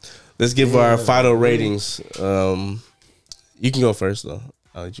let's give our final ratings. You can go first though.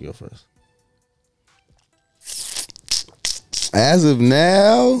 I'll let you go first. As of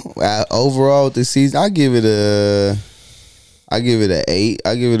now, overall with the season, I give it an 8.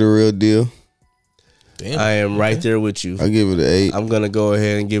 I give it a real deal. Damn. I am right there with you. I give it an 8. I'm gonna go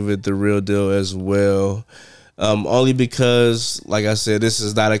ahead and give it the real deal as well. Only because, like I said, this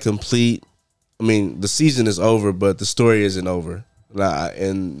is not a complete. I mean, the season is over, but the story isn't over.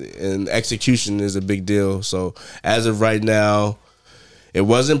 And execution is a big deal. So as of right now, it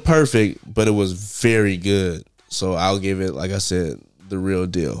wasn't perfect, but it was very good. So I'll give it, like I said, the real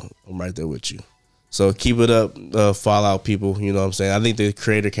deal. I'm right there with you. So keep it up, Fallout people. You know what I'm saying? I think the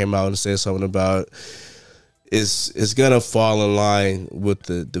creator came out and said something about it's gonna fall in line with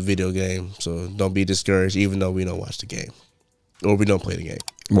the video game. So don't be discouraged, even though we don't watch the game or we don't play the game.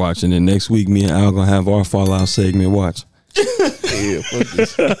 Watch, and then next week, me and Al gonna have our Fallout segment. Watch. Yeah,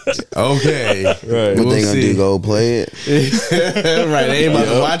 okay, right. What they gonna do? Go play it? Right, they ain't about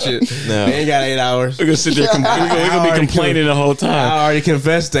to watch it. No. They ain't got 8 hours. We're gonna sit there. We're gonna be complaining the whole time. I already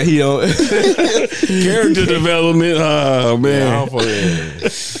confessed that he don't. Character development. Oh man.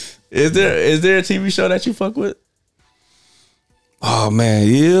 Is there a TV show that you fuck with? Oh man,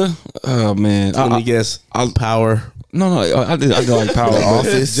 yeah. Oh man. Let me guess. Power. No, I did like Power. The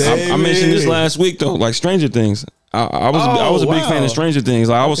Office. I mentioned this last week though, like Stranger Things. I was a big fan of Stranger Things.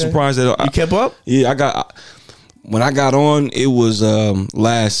 Like I was surprised that you kept up. Yeah, when I got on, it was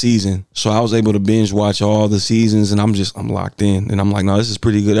last season, so I was able to binge watch all the seasons, and I'm locked in, and I'm like, no, this is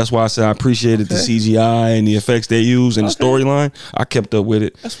pretty good. That's why I said I appreciated the CGI and the effects they use and the storyline. I kept up with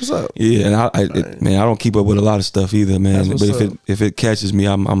it. That's what's up. Yeah, and I don't keep up with a lot of stuff either, man. But if it catches me,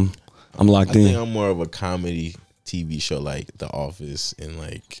 I'm locked in. I think I'm more of a comedy TV show like The Office and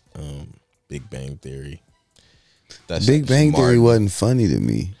like Big Bang Theory. Big Bang Theory wasn't funny to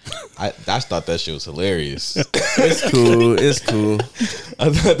me. I thought that shit was hilarious. It's cool. I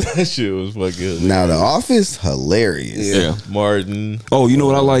thought that shit was fucking hilarious. Now The Office, hilarious. Yeah. Martin. Oh, you know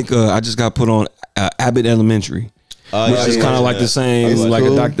what I like? I just got put on Abbott Elementary. Which is kind of like the same, like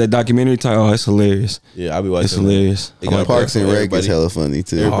that documentary type. Oh, it's hilarious. Yeah, I'll be watching. It's hilarious. Parks and Rec is hella funny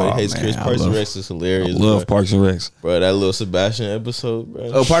too. Everybody hates Chris. Parks and Rec is hilarious. I love Parks and Rec. Bro, that little Sebastian episode,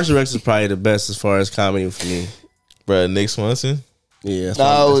 bro. Oh, Parks and Rec is probably the best as far as comedy for me. Bro, Nick Swanson. Yeah.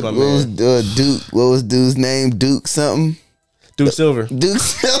 What was dude's name? Duke something. Duke Silver. Duke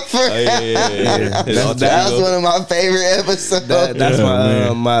Silver. Oh, yeah. That was one of my favorite episodes.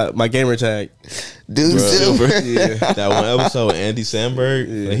 That's my gamer tag. Duke Silver. Yeah. That one episode with Andy Samberg.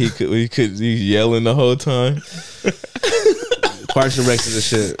 Yeah. He yelling the whole time. Parks and Rec is the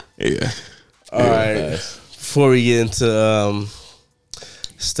shit. Yeah. All right. Before we get into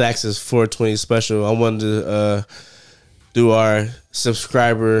Stax' 420 special, I wanted to do our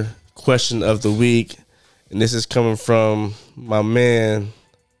subscriber question of the week. And this is coming from my man.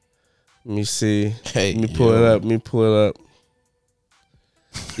 Let me see. Hey, Let me pull it up.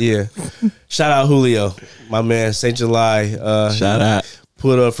 Yeah. Shout out Julio, my man, St. July. Shout out.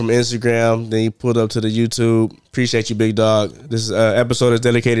 Pulled up from Instagram, then he pulled up to the YouTube. Appreciate you, big dog. This episode is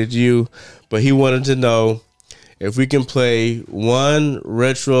dedicated to you. But he wanted to know if we can play one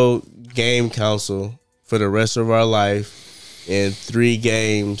retro game console for the rest of our life in 3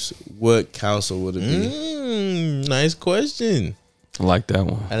 games, what console would it be? Nice question. I like that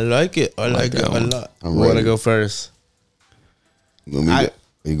one. I like it. I like it a lot. I want to go first. You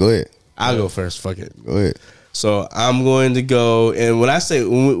go ahead. I'll go first. Fuck it. Go ahead. So I'm going to go, and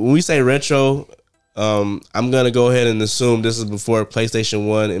when we say retro, I'm gonna go ahead and assume this is before PlayStation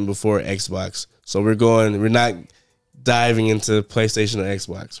 1 and before Xbox. So we're not diving into PlayStation or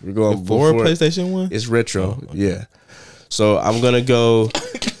Xbox. We're going before PlayStation 1. It's retro, okay. Yeah. So I'm gonna go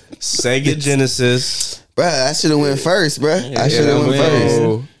Sega Genesis. Bruh, I should have went first, bruh. I should have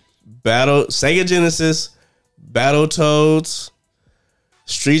went first. Sega Genesis, Battletoads,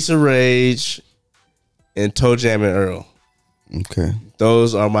 Streets of Rage, and Toe Jam and Earl. Okay.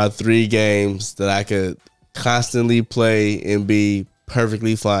 Those are my 3 games that I could constantly play and be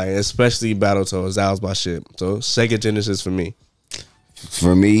perfectly fine, especially Battletoads. That was my shit. So Sega Genesis for me.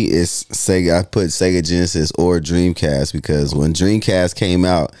 For me, it's Sega. I put Sega Genesis or Dreamcast because when Dreamcast came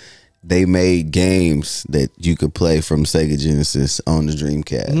out, they made games that you could play from Sega Genesis on the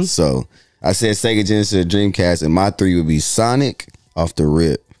Dreamcast. Mm-hmm. So I said Sega Genesis or Dreamcast, and my 3 would be Sonic off the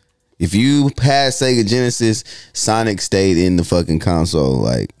rip. If you passed Sega Genesis, Sonic stayed in the fucking console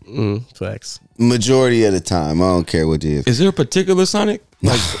like facts. Majority of the time. I don't care what it is. Is there a particular Sonic?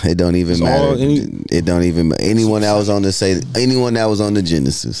 Like, it don't even matter. It don't even anyone that was on the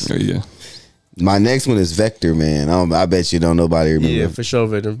Genesis. Oh, yeah. My next one is Vector Man. I bet you don't nobody remember. Yeah, for sure,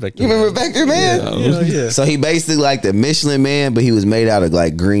 Vector. You remember Vector Man? Yeah. So he basically like the Michelin Man, but he was made out of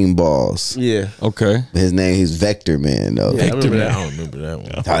like green balls. Yeah. Okay. He's Vector Man though. Yeah, Vector Man. I don't remember that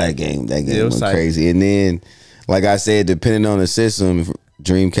one. Oh, that game was went crazy. And then, like I said, depending on the system,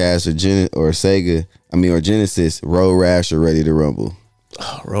 Dreamcast or Sega, or Genesis, Road Rash or Ready to Rumble.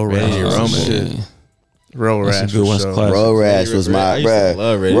 Oh, Road Rash. Shit. Road Rash. Road Rash was my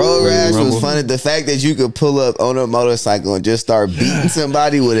bruh. Road Rash was funny. The fact that you could pull up on a motorcycle and just start beating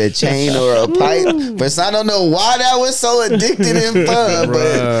somebody with a chain or a pipe. But I don't know why that was so addicted and fun.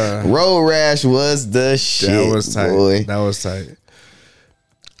 But Road Rash was the shit. That was tight. Boy. That was tight.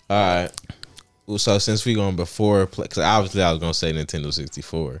 All right. So since we going before, because obviously I was gonna say Nintendo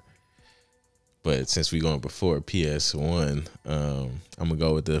 64, but since we going before PS1, I'm gonna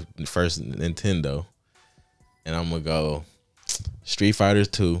go with the first Nintendo. And I'm gonna go Street Fighter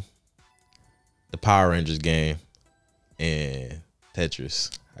 2, the Power Rangers game, and Tetris.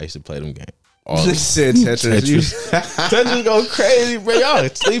 I used to play them games. You said Tetris. Tetris go crazy, bro. Y'all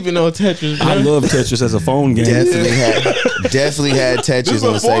sleeping on Tetris, bro. I love Tetris as a phone game. Definitely had Tetris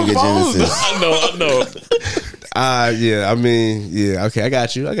on Sega Genesis. I know. Yeah. Okay, I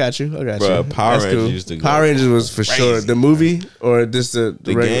got you. Bro, Power Rangers used to go Power Rangers was for crazy. sure. The movie or just the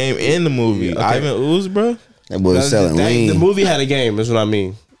game and the movie. Yeah, okay. Ivan Ooze, bro. That boy was selling lean. The movie had a game. That's what I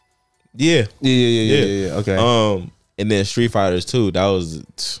mean. Yeah. Okay. And then Street Fighters 2.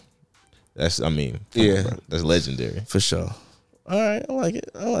 That's that's legendary for sure. All right, I like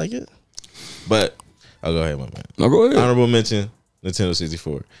it. But I'll go ahead, my man. No, go ahead. Honorable mention: Nintendo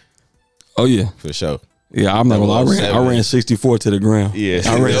 64. Oh yeah, for sure. Yeah, I'm not gonna lie. I ran 64 to the ground. Yeah,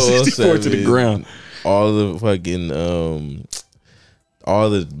 I ran 64 to the ground. All the fucking all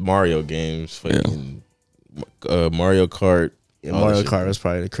the Mario games, fucking Mario Kart. Yeah, Mario Kart was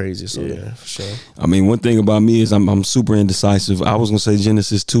probably the craziest. So yeah, for sure. I mean, one thing about me is I'm super indecisive. I was gonna say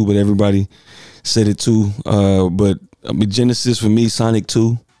Genesis 2, but everybody said it too. But I mean, Genesis for me, Sonic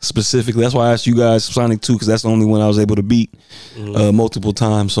 2 specifically. That's why I asked you guys Sonic 2 because that's the only one I was able to beat multiple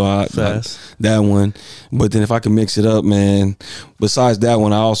times. So that one. But then if I can mix it up, man. Besides that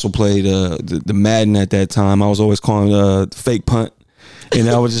one, I also played the Madden at that time. I was always calling fake punt. And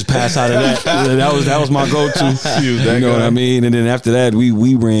I would just pass out of that. That was my go-to. You know what I mean? And then after that,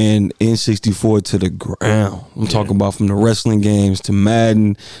 we ran N64 to the ground. I'm talking about from the wrestling games to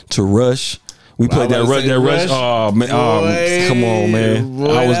Madden to Rush. We played that Rush. Oh man, come on, man!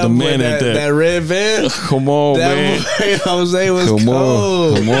 Boy, I was the man at that. That red van. Come on, man! Boy, Jose was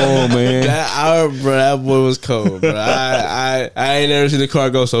cold. Come on, man! That boy was cold, bro. I ain't never seen the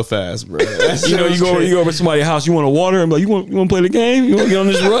car go so fast, bro. You go over to somebody's house. You want a water? I'm like, you want to play the game? You want to get on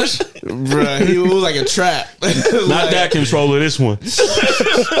this Rush? Bruh, he was like a trap. Not that controller, this one. That's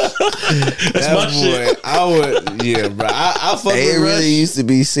my shit. I would, yeah, bro. I fuck It with Rush. really used to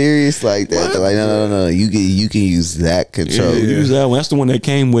be serious like that. Like, no. You can use that controller. Yeah, use that one. That's the one that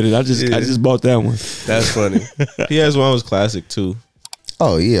came with it. I just bought that one. That's funny. PS1 was classic too.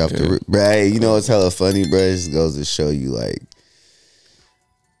 Oh yeah, bro. Hey, you know what's hella funny, bro? It just goes to show you like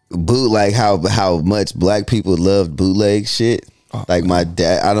like how much black people loved bootleg shit. Like my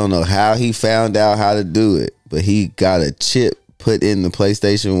dad, I don't know how he found out how to do it, but he got a chip put in the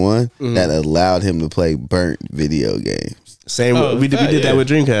PlayStation 1 that allowed him to play burnt video games. Same. We did that with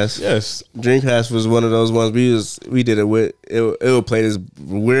Dreamcast. Yes, Dreamcast was one of those ones we did it with. It would play this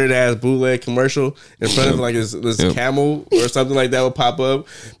weird ass bootleg commercial in front of like this camel or something like that would pop up,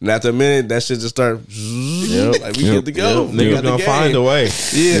 and after a minute that shit just start. Like we get to go. Niggas gonna find a way.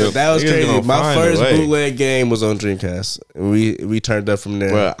 Yeah, that was Niggas crazy. My first way. bootleg game was on Dreamcast, and we turned up from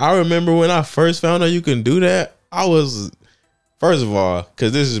there. Well, I remember when I first found out you can do that. I was, first of all,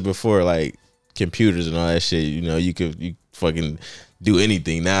 because this is before like computers and all that shit. You know, you fucking do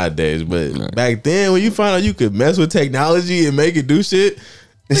anything nowadays, but back then when you found out you could mess with technology and make it do shit,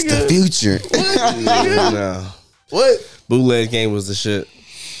 it's the future. What? Bootleg game was the shit.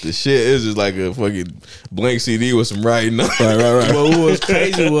 The shit is just like a fucking blank CD with some writing on. Right. But what was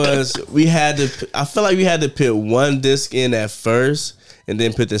crazy was I felt like we had to put one disc in at first and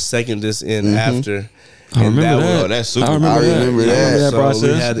then put the second disc in after. I remember that. That's super. I remember that. So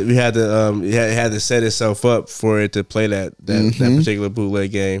process. We had to set itself up for it to play that particular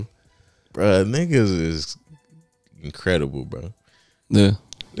bootleg game. Bruh, niggas is incredible, bro. Yeah.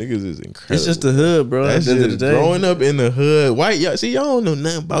 Niggas is incredible. It's just the hood, bro. That's at the end of just the day. growing up in the hood. Why y'all don't know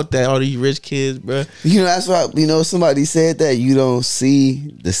nothing about that. All these rich kids, bro. You know, that's why, somebody said that you don't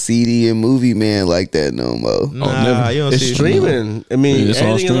see the CD and movie man like that no more. Nah, you don't It's see streaming. I mean, it's all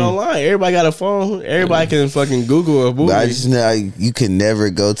everything is streaming. online. Everybody got a phone. Everybody can fucking Google a movie. But I just know you can never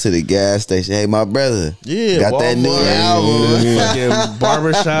go to the gas station. Hey, my brother, got that new album. Fucking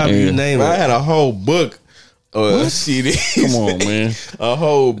barbershop, you name Bro, I it. had a whole book of CD. Come on, man. A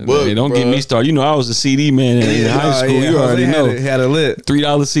whole book. Hey, don't bruh. get me started. You know, I was a CD man in high school. You already know. Had a lit. $3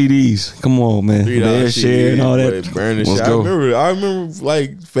 CDs. Come on, man. $3 Bear share and all that. boy, burn the Let's shit. go. I remember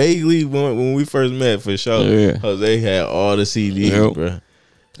like vaguely when we first met for sure. Yeah. Jose had all the CDs, Yep. bro.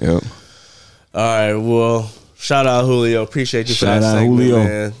 Yep. All right, well, shout out Julio. Appreciate you for Shout that out segment, Julio.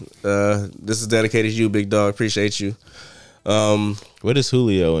 man. This is dedicated to you, big dog. Appreciate you. What is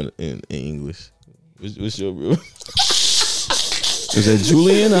Julio in English? What's your bro? Is that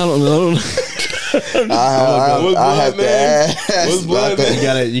Julian? I don't know. I have to ask What's blood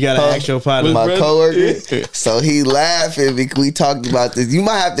name? You gotta ask your partner. my brother? coworker. So he laughing because we talked about this. You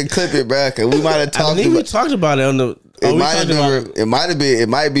might have to clip it, bro, because we might have I talked think we about. talked about it on the. It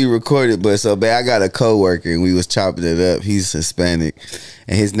might be recorded, but so bad. I got a coworker and we was chopping it up. He's Hispanic,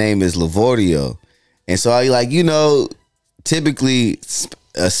 and his name is Livorio. And so I typically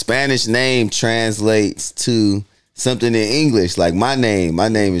a Spanish name translates to something in English. Like my name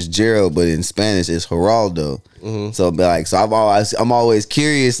is Gerald, but in Spanish it's Geraldo. So I'm always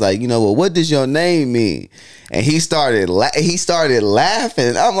curious, well, what does your name mean? And he started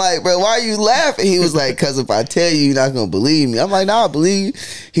laughing. I'm like, bro, why are you laughing? He was like, because if I tell you, you're not gonna believe me. I'm like, no, I believe you.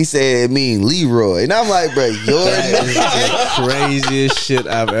 He said it mean Leroy, and I'm like, bro, your That is the craziest shit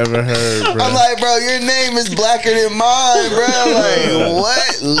I've ever heard, bro. I'm like, bro, your name is blacker than mine, bro. Like,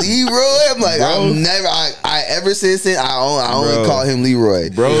 what? Leroy? I'm like, I ever since then, I only call him Leroy.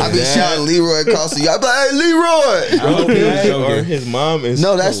 Bro, I be shouting Leroy across the yard. I'm like, hey, Leroy. I hope he was joking. Or his mom is.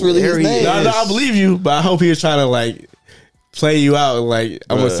 No, that's really his name. No, I believe you, but I hope he was trying to play you out. Like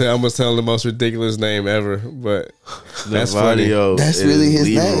I'm gonna tell the most ridiculous name ever, but that's funny. That's really his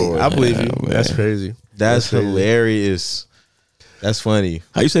name. I believe you. man. That's crazy. That's hilarious. That's funny.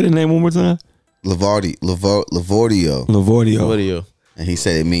 How you say the name one more time? Livordio. Livordio. And he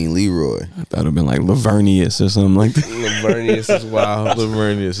said it mean Leroy. I thought it'd been like Lavernius or something like that. Lavernius is wild.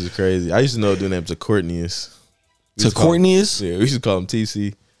 Lavernius is crazy. I used to know a dude named Courtneyus. Courtneyus? Yeah, we used to call him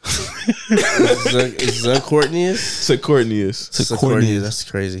TC. Courtneyus? Courtneyus. That's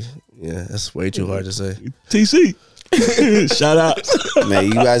crazy. Yeah, that's way too hard to say. TC. Shout out. Man,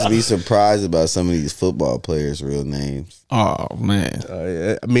 you guys be surprised about some of these football players' real names. Oh, man.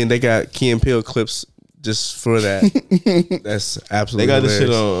 Yeah. I mean, they got Key and Peele clips just for that. That's absolutely They got this shit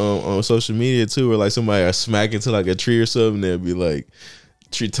hilarious. on social media too, where like somebody are smacking to like a tree or something. They'll be like,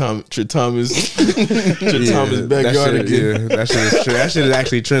 Tree Thomas backyard again. Yeah, that shit is true. That shit is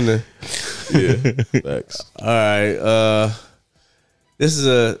actually trending. Yeah, facts. All right, this is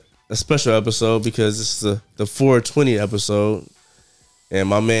a special episode because this is the 420 episode. And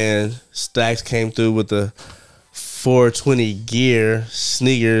my man Stacks came through with the 420 gear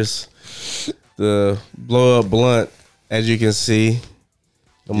sneakers, the blow up blunt, as you can see.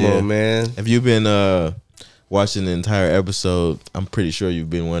 Come on, man. If you've been watching the entire episode, I'm pretty sure you've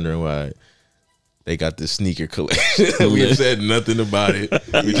been wondering why they got this sneaker collection. We said nothing about it.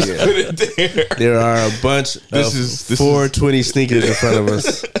 We just put it there. There are a bunch of 420 sneakers in front of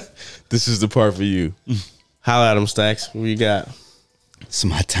us. This is the part for you. Holla at them, Stacks. What you got? It's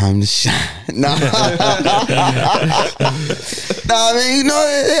my time to shine. Nah. Nah, man, you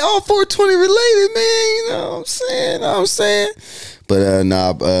know, they all 420 related, man. You know what I'm saying? But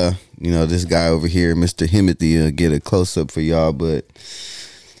you know, this guy over here, Mr. Himothy, will get a close up for y'all. But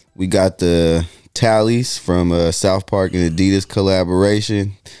we got the tallies from South Park and Adidas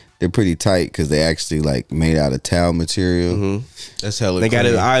collaboration. They're pretty tight because they actually like made out of towel material. Mm-hmm. That's hella. They got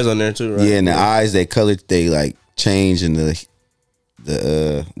his eyes on there too, right? Yeah, and the eyes they like change in the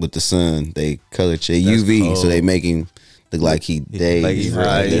with the sun. They color change UV, cold. So they make him look like he's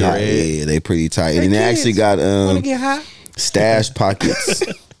hot. Yeah, they pretty tight. And they actually got stash pockets.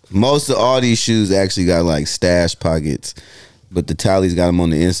 Most of all these shoes actually got like stash pockets, but the tallies got them on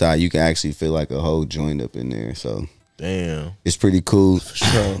the inside. You can actually feel like a whole joint up in there. So damn, it's pretty cool.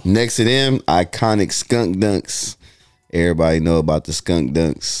 Sure. Next to them, iconic skunk dunks. Everybody know about the skunk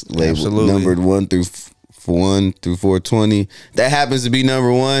dunks. Labeled numbered 1 through 420. That happens to be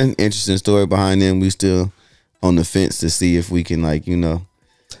number 1. Interesting story behind them. We still on the fence to see if we can, like, you know,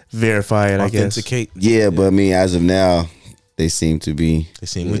 verify it. Authenticate. I guess. Yeah, but I mean, as of now, they seem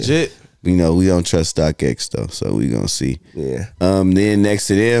legit. You know, we don't trust StockX though, so we gonna see. Yeah. Then next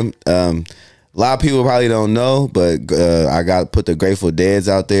to them, a lot of people probably don't know, but I got put the Grateful Deads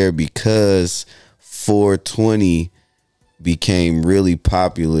out there because 420 became really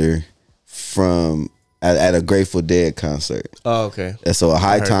popular from at a Grateful Dead concert. Oh, okay. And so a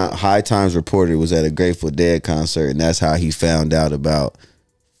High Times reporter was at a Grateful Dead concert, and that's how he found out about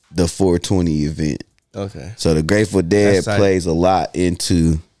the 420 event. Okay. So the Grateful Dead plays a lot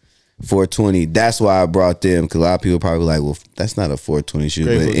into 420. That's why I brought them, because a lot of people probably like, well, that's not a 420 shoe.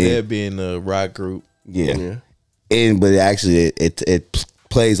 Grateful Dead being a rock group. Yeah. But actually it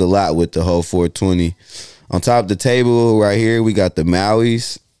plays a lot with the whole 420. On top of the table right here, we got the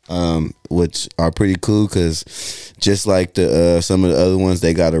Maui's, which are pretty cool because just like the some of the other ones,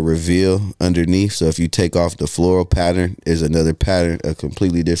 they got a reveal underneath. So if you take off the floral pattern, there's another pattern, a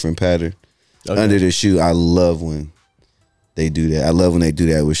completely different pattern under the shoe. I love when they do that. I love when they do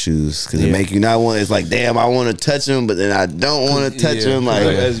that with shoes because it make you not want. It's like, damn, I want to touch them, but then I don't want to touch them. Like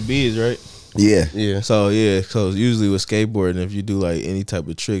SBs, right? Yeah. So usually with skateboarding, if you do like any type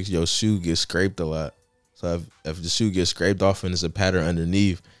of tricks, your shoe gets scraped a lot. So if the shoe gets scraped off and there's a pattern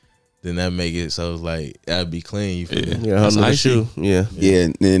underneath, then that make it so it's like that'd be clean. You feel me? Yeah, under the shoe. Yeah.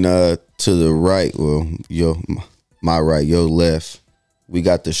 And then to the right, well, my right, your left, we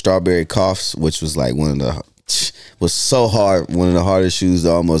got the Strawberry Coughs, which was like one of the hardest shoes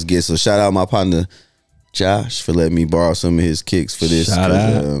to almost get. So shout out my partner Josh for letting me borrow some of his kicks for this. Shout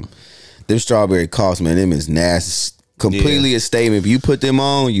out. Them Strawberry Coughs, man, them is nasty. Completely a statement. If you put them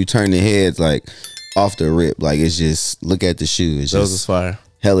on, you turn the heads like off the rip. Like, it's just, look at the shoe. It's those just is fire.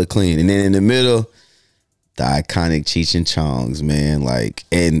 Hella clean. And then in the middle, the iconic Cheech and Chongs, man. Like,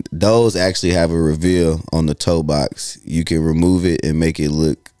 and those actually have a reveal on the toe box. You can remove it and make it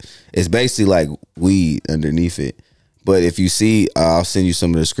look, it's basically like weed underneath it. But if you see, I'll send you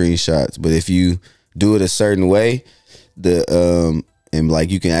some of the screenshots. But if you do it a certain way, and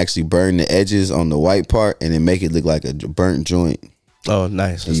like you can actually burn the edges on the white part and then make it look like a burnt joint. Oh,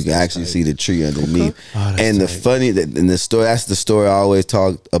 nice. And you can actually see the tree underneath. And the story, that's the story I always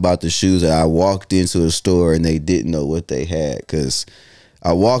talk about the shoes, that I walked into the store and they didn't know what they had. Because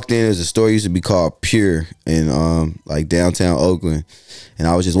I walked in, there's a store used to be called Pure in like downtown Oakland. And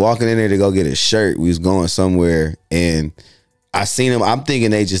I was just walking in there to go get a shirt. We was going somewhere and I seen them. I'm thinking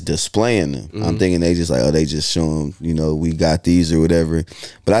they just displaying them. I'm thinking they just like, oh, they just show them, you know, we got these or whatever.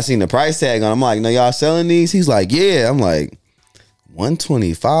 But I seen the price tag on. I'm like, no, y'all selling these? He's like, yeah. I'm like,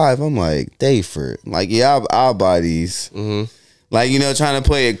 $125. I'm like, Dayford. I'm like, yeah, I'll buy these. Like, you know, trying to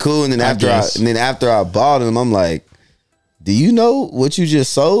play it cool. And then after I bought them, I'm like, do you know what you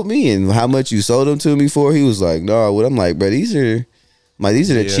just sold me and how much you sold them to me for? He was like, no. I'm like, bro, these are the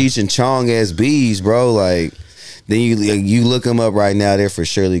Cheech and Chong SBs, bro. Like, then you look them up right now. They're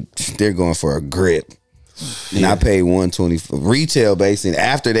going for a grip. And I paid $120 for retail basing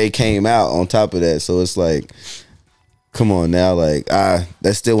after they came out on top of that. So it's like, come on now. Like,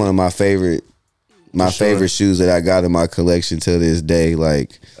 that's still one of my favorite shoes that I got in my collection till this day.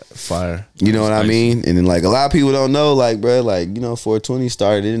 Like, Fire. You know what I mean? And then like a lot of people don't know, like, bro, like, you know, 420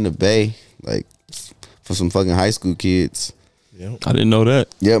 started in the Bay, like for some fucking high school kids. Yep. I didn't know that.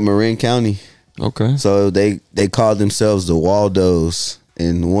 Yep, Marin County. Okay. So they called themselves the Waldos,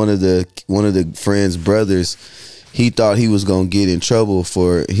 and one of the friend's brothers, he thought he was gonna get in trouble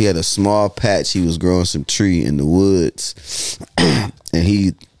for, he had a small patch, he was growing some tree in the woods, and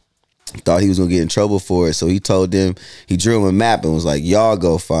he thought he was gonna get in trouble for it. So he told them, he drew him a map and was like, y'all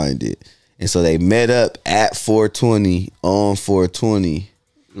go find it. And so they met up at 420 on 420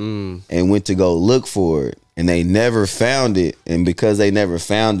 and went to go look for it. And they never found it. And because they never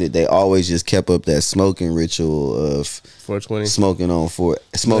found it, they always just kept up that smoking ritual of 420 smoking on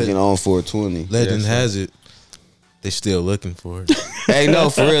 420. Legend has it, they still looking for it. Hey, no,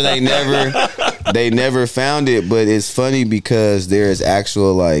 for real, they never found it. But it's funny because there's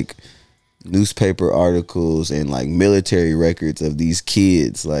actual like newspaper articles and like military records of these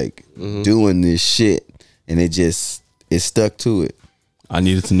kids like doing this shit, and it stuck to it. I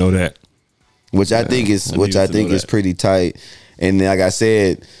needed to know that, which I think is pretty tight. And like I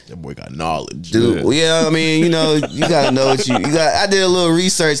said, that boy got knowledge, dude. Yeah, I mean, you know, you gotta know what you got. I did a little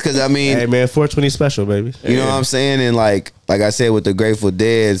research because I mean, hey man, 420 special, baby. You know what I'm saying? And like I said with the Grateful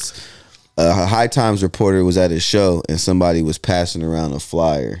Dead's, a High Times reporter was at a show and somebody was passing around a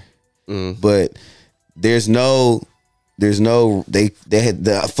flyer, but they had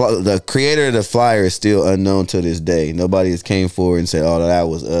the creator of the flyer is still unknown to this day. Nobody has came forward and said, "Oh, that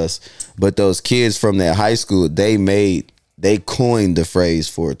was us." But those kids from that high school, they coined the phrase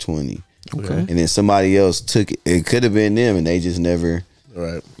 420. Okay. And then somebody else took it. It could have been them, and they just never,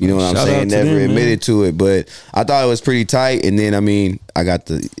 right? You know what I'm saying? Never admitted to it. But I thought it was pretty tight. And then, I mean, I got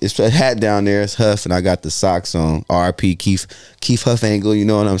it's a hat down there. It's Huff, and I got the socks on. R.I.P. Keith Huffangle. You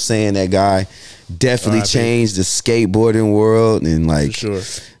know what I'm saying? That guy definitely changed the skateboarding world, and like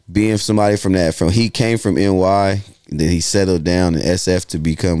being somebody he came from NY. And then he settled down in SF to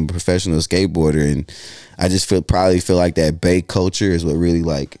become a professional skateboarder, and I just feel like that Bay culture is what really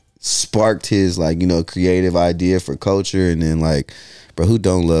like sparked his like, you know, creative idea for culture. And then like, bro, who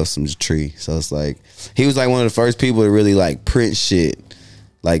don't love some tree? So it's like he was like one of the first people to really like print shit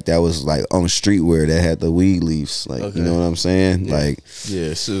like that was like on streetwear that had the weed leaves, like you know what I'm saying? Yeah. Like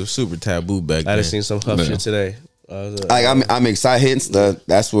super taboo back then. I just seen some Huff shit today. Like I'm excited. Hence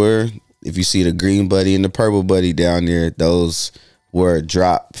that's where. If you see the green buddy and the purple buddy down there, those were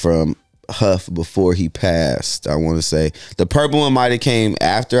dropped from Huff before he passed. I want to say the purple one might have came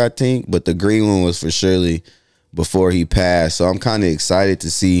after, I think, but the green one was for surely before he passed. So I'm kind of excited to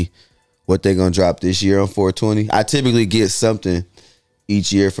see what they're gonna drop this year on 420. I typically get something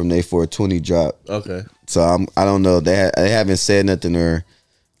each year from their 420 drop. Okay. So I don't know. They haven't said nothing or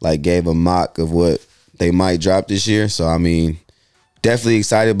like gave a mock of what they might drop this year. So I mean. Definitely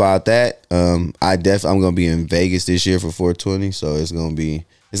excited about that. I'm gonna be in Vegas this year for 420, so it's gonna be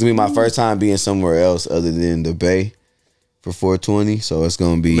my first time being somewhere else other than the Bay for 420. So it's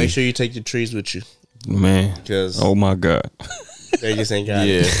gonna be. Make sure you take your trees with you, man. Because oh my god, Vegas ain't got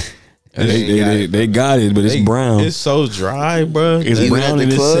it. They got it, but it's brown. It's so dry, bro. It's brown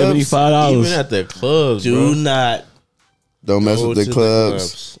and it's $75. Even at the clubs, don't mess with the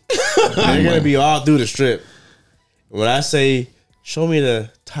clubs. They're gonna be all through the strip. When I say show me the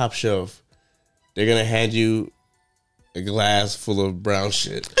top shelf, they're gonna hand you a glass full of brown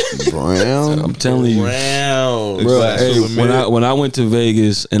shit. Brown? I'm telling you, brown. Bro, hey, when I went to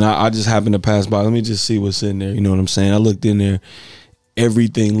Vegas and I just happened to pass by, let me just see what's in there. You know what I'm saying? I looked in there.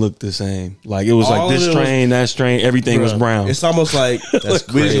 Everything looked the same. Like it was all like this strain, that strain. Everything was brown. It's almost like we just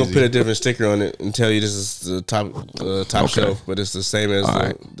gonna put a different sticker on it and tell you this is the top shelf, but it's the same as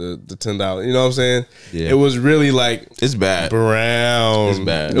the $10. You know what I'm saying? Yeah. It was really like it's bad. Brown. It's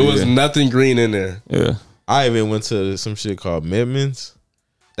bad. It was nothing green in there. Yeah. I even went to some shit called Midman's.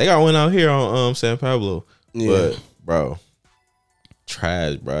 They got one out here on San Pablo. Yeah. But bro,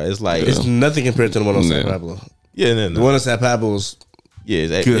 trash, bro. It's like it's nothing compared to the one on San Pablo. Yeah, no. The one on San Pablo's.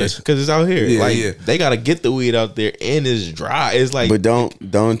 Yeah, because it's out here. They gotta get the weed out there, and it's dry. It's like, but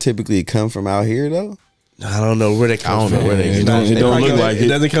don't typically come from out here though. I don't know where they come from. It don't look like it. It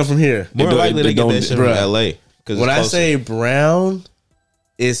doesn't come from here. More likely they get that shit from LA. When I say brown,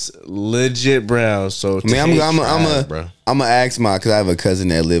 it's legit brown. So I mean, I'm gonna ask because I have a cousin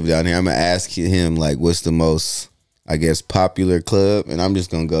that lives down here. I'm gonna ask him like, what's the most, I guess, popular club, and I'm just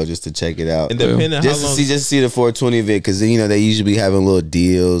gonna go just to check it out. And depending just to see the 420 event, because you know they usually be having little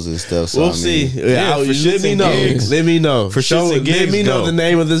deals and stuff. So we'll see. Let me know. Let me know. For sure. Let me know the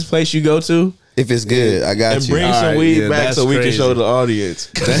name of this place you go to. If it's good, I got and you. Bring some weed back so we can show the audience.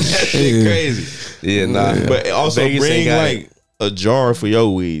 That's crazy. Yeah, nah. But also Vegas bring like a jar for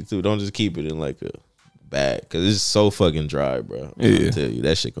your weed too. Don't just keep it in like a bag because it's so fucking dry, bro. I tell you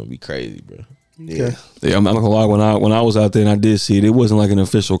that shit gonna be crazy, bro. Yeah, I'm not gonna lie. When I was out there and I did see it, it wasn't like an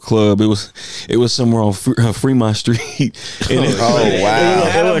official club. It was somewhere on Fremont Street. And wow!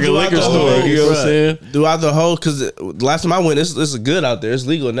 It was like a liquor store. You know what I'm saying? Throughout the whole, because last time I went, this is good out there. It's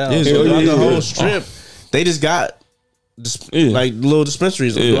legal now. Yeah, So throughout the whole strip, they just got like little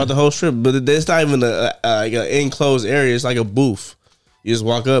dispensaries throughout the whole strip. But it's not even like an enclosed area. It's like a booth. You just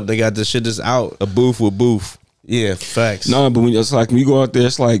walk up. They got the shit just out. A booth with booth. Yeah, facts. No, but when you go out there,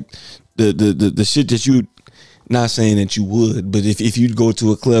 it's like the shit that you, not saying that you would, but if you go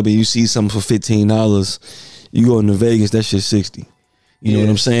to a club and you see something for $15, you go into Vegas, that shit's $60. You know what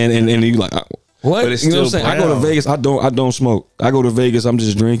I'm saying? And you like, what? But it's you know still what I'm saying? I go to Vegas, I don't smoke. I go to Vegas, I'm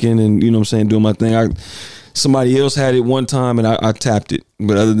just drinking and you know what I'm saying, doing my thing. Somebody else had it one time and I tapped it.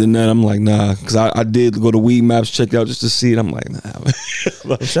 But other than that, I'm like, nah. Because I did go to Weed Maps, check it out just to see it. I'm like, nah.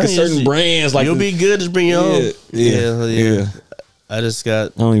 Certain brands, like. You'll be good, just bring your own. Yeah. I just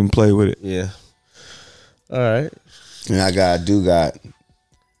got. I don't even play with it. Yeah. All right. And I got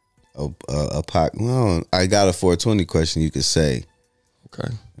a pack. Well, I got a 420 question you could say. Okay.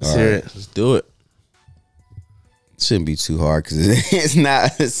 Let's hear it. Let's do it. Shouldn't be too hard because it's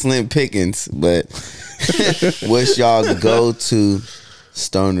not slim pickings. But what's y'all go-to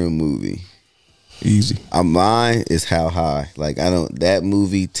stoner movie? Easy. Mine is How High. Like that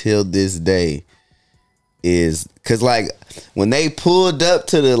movie till this day is because like when they pulled up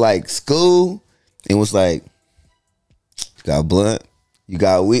to the like school, it was like, you got blunt, you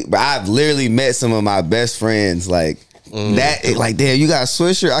got weed. But I've literally met some of my best friends like. Like damn, you got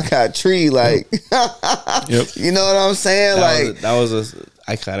Swisher, I got Tree, like yep. You know what I'm saying? That was a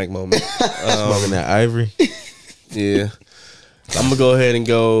iconic moment. Smoking that Ivory. Yeah, I'm gonna go ahead and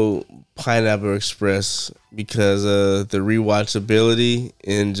go Pineapple Express because the rewatchability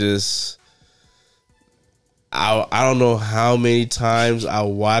and just I don't know how many times I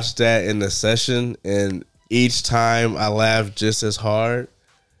watched that in the session and each time I laughed just as hard.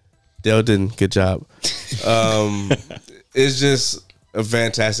 Dale didn't. Good job. It's just a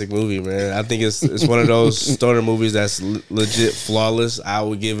fantastic movie, man. I think it's one of those stoner movies that's legit flawless. I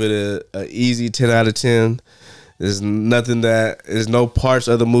would give it a easy 10 out of 10. There's no parts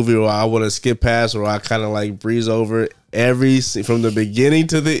of the movie where I want to skip past or I kind of like breeze over from the beginning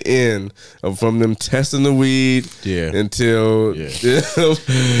to the end, from them testing the weed until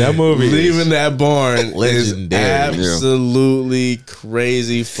that movie leaving that barn legendary. Is absolutely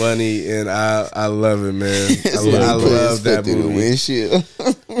crazy funny, and I love it, man. I love that movie. Windshield.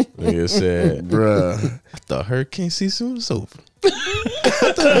 Nigga said, bruh, I thought Hurricane Season was over. Take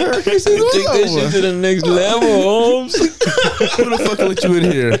that shit to the next level, Holmes. Who the fuck let you in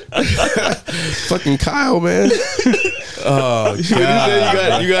here? Fucking Kyle, man. Oh,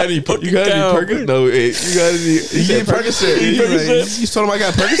 God. You got any Perkins? No, you got any? He said Percocet. You told him I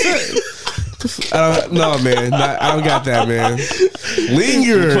got Percocet? No, man. I don't got that, man.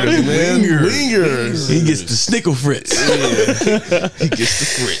 Lingers, man. Lingers. He gets the Snickle Fritz. Yeah. He gets the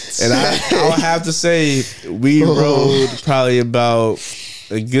Fritz. And I'll have to say, we rode probably about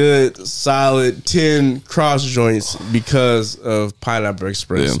a good solid 10 cross joints because of Pineapple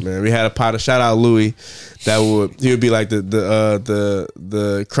Express, man. We had a pot of, shout out Louis, he would be like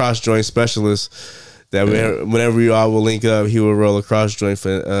the cross joint specialist. That whenever you all will link up, he will roll a cross joint for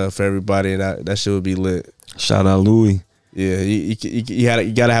everybody, and that shit would be lit. Shout out Louis. Yeah, you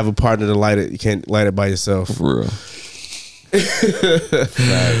gotta have a partner to light it. You can't light it by yourself. For real.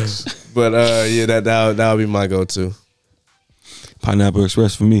 Facts. But that would be my go-to. Pineapple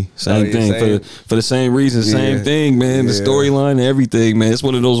Express for me. Same thing. For the same reason, same thing, man. The storyline and everything, man. It's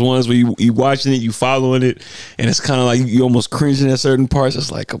one of those ones where you watching it, you following it, and it's kind of like you almost cringing at certain parts.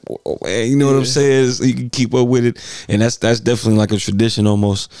 It's like, oh, man, you know what I'm saying? You can keep up with it. And that's definitely like a tradition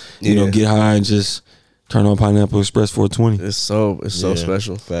almost. You know, get high and just turn on Pineapple Express 420. It's so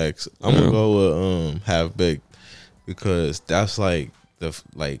special. Facts. I'm gonna go with Half Baked because that's like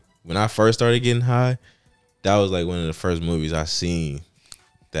when I first started getting high, that was like one of the first movies I seen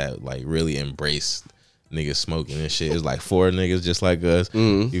that like really embraced niggas smoking and shit. It's like 4 niggas just like us.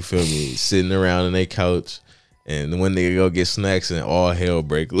 Mm-hmm. You feel me? Sitting around in their couch, and one nigga go get snacks and all hell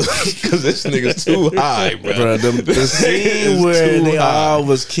break loose because this nigga's too high, bro. The scene where they all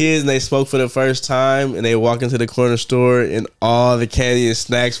was kids and they spoke for the first time and they walk into the corner store and all the candy and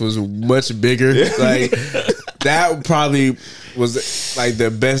snacks was much bigger. Like that probably was like the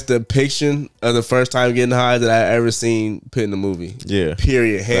best depiction of the first time getting high that I ever seen put in the movie. Yeah.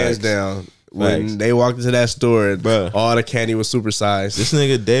 Period. Hands down. when they walked into that store, all the candy was supersized. This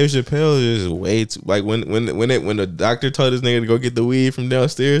nigga Dave Chappelle is way too like when the doctor told this nigga to go get the weed from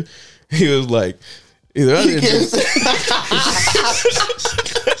downstairs, he was like, either I didn't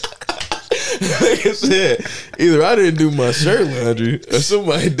like I said, either I didn't do my shirt laundry or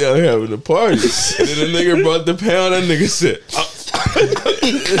somebody down here having a party. And then the nigga brought the pound. That nigga said,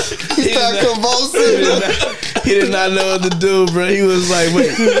 he started convulsing. He did not know what to do, bro. He was like,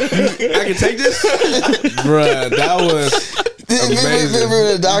 "Wait, I can take this, bro." That was amazing.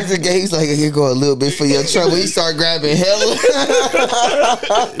 Remember the doctor gave? He's like, "Here go a little bit for your trouble." He started grabbing hella.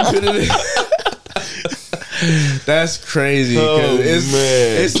 That's crazy.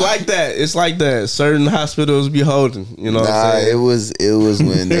 It's like that. It's like that. Certain hospitals be holding. You know what I'm saying? It was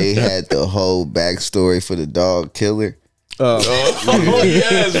when they had the whole backstory for the dog killer.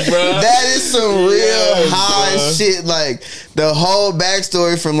 Yes, bro. That is some real high shit. Like the whole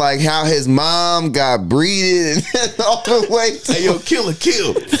backstory from like how his mom got breeded and all the way to hey, yo, killer,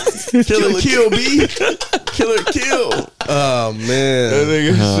 kill, B, killer, kill. Oh man, that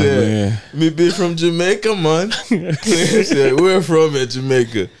nigga said, "Me be from Jamaica, man." He said, "Where from at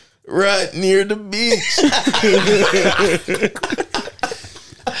Jamaica? Right near the beach."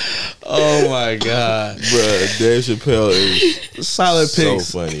 Oh my god, bro! Dave Chappelle is solid picks.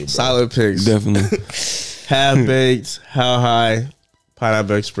 So funny, bro. Solid picks, definitely. Half Baked, How High,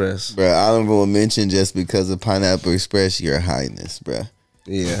 Pineapple Express, bro. Honorable mention just because of Pineapple Express, Your Highness, bro.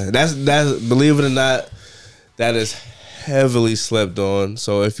 Yeah, that's believe it or not, that is heavily slept on.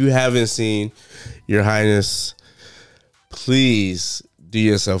 So if you haven't seen Your Highness, please do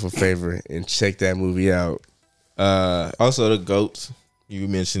yourself a favor and check that movie out. Also, the goats. You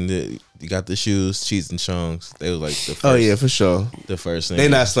mentioned it. You got the shoes, cheese and chongs. They was like the first. Oh yeah, for sure. The first thing. They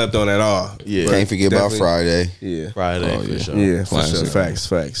not slept on at all. Yeah. Can't forget about Friday. Yeah. Friday for sure. Yeah, for sure. Facts.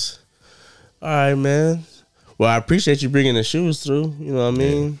 All right, man. Well, I appreciate you bringing the shoes through. You know what I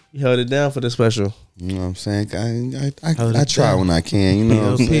mean? You held it down for the special. You know what I'm saying? I try when I can. You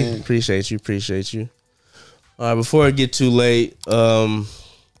know what I'm saying? Appreciate you. All right, before it get too late,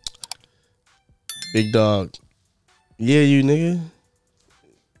 Big Dog. Yeah, you nigga.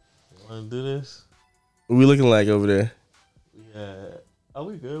 Want to do this? What we looking like over there? We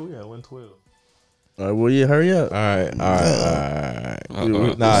good. We got 112. All right, well, yeah, hurry up. All right.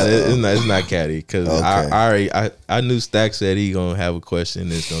 Nah, it's not catty because I knew Stack said he gonna have a question.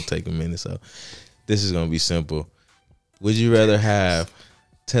 It's gonna take a minute, so this is gonna be simple. Would you rather have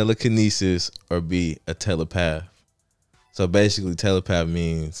telekinesis or be a telepath? So basically, telepath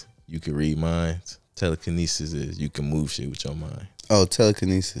means you can read minds. Telekinesis is you can move shit with your mind. Oh,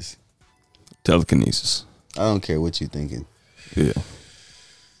 telekinesis. Telekinesis. I don't care what you're thinking. Yeah.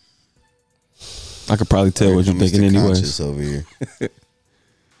 I could probably tell what you're thinking anyways. Over here.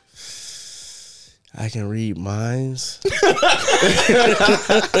 I can read minds.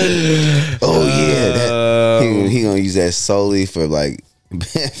 Oh yeah, he gonna use that solely for like.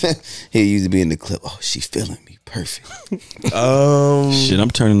 He used to be in the clip. Oh, she feeling me perfect. Shit, I'm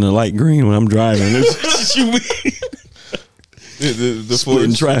turning the light green when I'm driving. the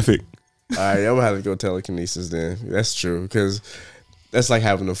splitting traffic. All right, I'm gonna have to go telekinesis then. That's true because that's like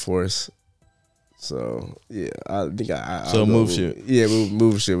having a force. So yeah, I think I'll move shit. Yeah,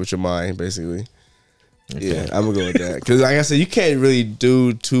 move shit with your mind, basically. Okay. Yeah, I'm gonna go with that because, like I said, you can't really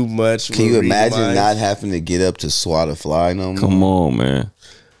do too much. Can you imagine not having to get up to swat a fly no more? Come on, man.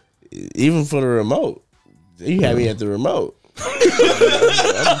 Even for the remote, you had me at the remote.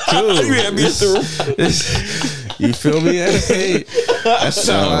 I'm cool. You had me at the You feel me? That's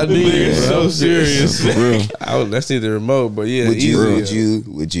all I need. So serious. Let's see the remote, but yeah. Would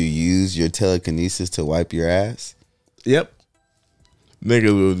you use your telekinesis to wipe your ass? Yep.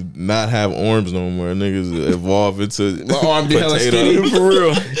 Niggas would not have arms no more. Niggas would evolve into my arm be hella skinny for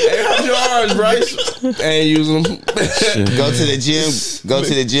real. Hey, how's your arms, Bryce? Ain't using them. Go to the gym. Go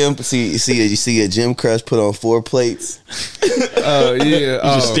to the gym. See a gym crush put on 4 plates. Oh yeah.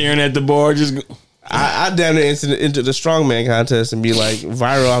 Just staring at the bar. I damn near into the strongman contest and be like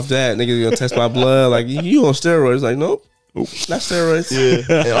viral off that. Niggas gonna test my blood. Like you on steroids? Like nope. Not steroids.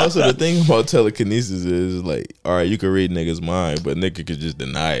 Yeah. And also the thing about telekinesis is like, all right, you can read niggas' mind, but nigga could just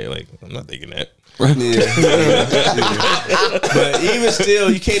deny it. Like, I'm not thinking that. Yeah. But even still,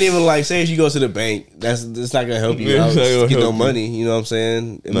 you can't even like say if you go to the bank, that's not gonna help you out. Get no money. You know what I'm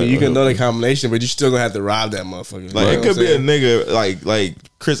saying? I mean, you can know the combination, but you still gonna have to rob that motherfucker. Like it could be a nigga like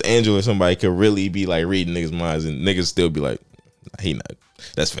Chris Angel or somebody could really be like reading niggas' minds, and niggas still be like, he not.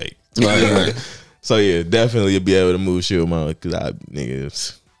 That's fake. Right. So yeah, definitely you'll be able to move shit with my because I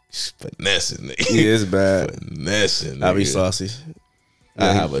niggas finessing nigga. Yeah, it's bad. Finessing. I be saucy.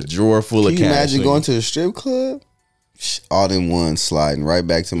 I have a drawer full of cash. Can you imagine nigga. going to the strip club? All in one, sliding right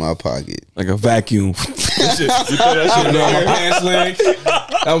back to my pocket like a vacuum. You throw that shit on my pants leg.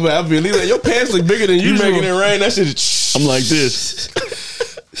 I'll be like, your pants look bigger than You usual. making it rain? That shit. I'm like this.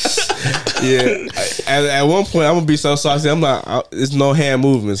 Yeah. At one point, I'm gonna be so saucy. I'm like, it's no hand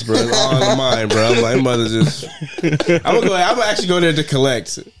movements, bro. It's all in the mind, bro. I'm like, mother just. I'm gonna actually go there to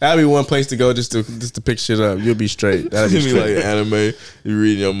collect. That'll be one place to go just to pick shit up. You'll be straight. That'll be Be straight. like anime. You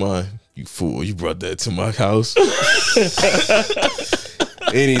read your mind. You fool! You brought that to my house.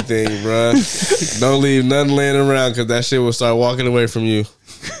 Anything, bro. Don't leave nothing laying around because that shit will start walking away from you.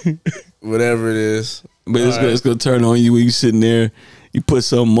 Whatever it is. But it's gonna turn on you when you sitting there. You put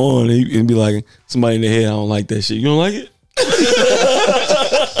something on and be like, somebody in the head, I don't like that shit. You don't like it?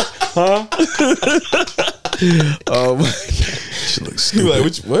 Huh? Oh my god. Shit looks You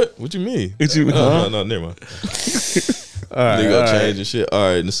stupid. like what you mean? What you- no, never mind. All right, They gonna all right. change the shit.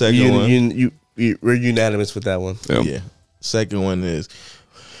 All right, the second one. We're unanimous with that one. Yeah. Second one is,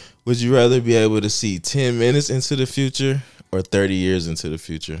 would you rather be able to see 10 minutes into the future or 30 years into the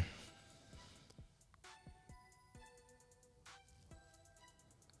future?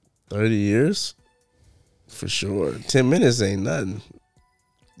 30 years? For sure. 10 minutes ain't nothing.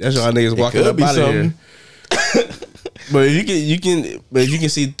 That's why niggas walking could up be out of here. something. But if you can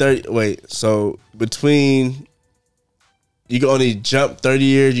see 30. Wait, so between, you can only jump 30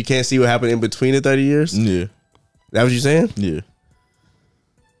 years. You can't see what happened in between the 30 years. Yeah. That what you saying? Yeah.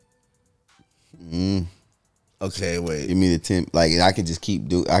 Okay, wait. Give me the 10. Like I could just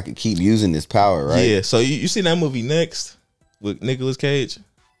I could keep using this power, right? Yeah. So you seen that movie Next with Nicolas Cage?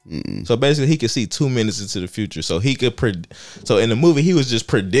 So basically, he could see 2 minutes into the future. So he could so in the movie, he was just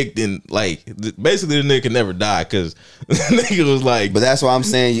predicting, like, basically the nigga could never die because the nigga was like. But that's why I'm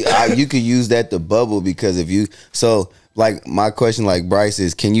saying you could use that to bubble, because if you like, my question, like Bryce,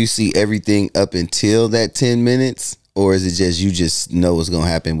 is can you see everything up until that 10 minutes, or is it just you just know what's gonna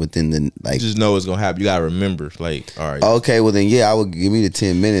happen within the like? You just know what's gonna happen. You gotta remember, like, all right. Okay, well then I would give me the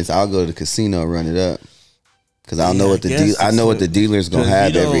 10 minutes. I'll go to the casino and run it up. Cause I know what the dealer's gonna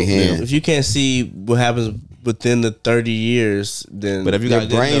have every hand. If you can't see what happens within the 30 years, then But if you Your got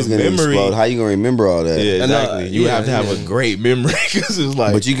brain's good gonna memory, explode. How you gonna remember all that? yeah, exactly. You yeah, have to have yeah. a great memory because it's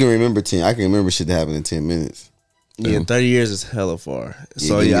like. But you can remember 10. I can remember shit that happened in 10 minutes. 30 years is hella far.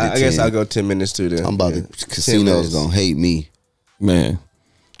 So give me yeah, the I guess 10. I'll go 10 minutes too. Then I'm about yeah. to casinos gonna hate me. Man.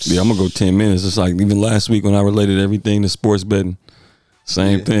 Yeah, I'm gonna go 10 minutes. It's like even last week when I related everything to sports betting.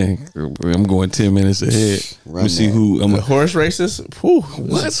 Same thing. I'm going 10 minutes ahead. Let me see who I'm The horse races. Whew,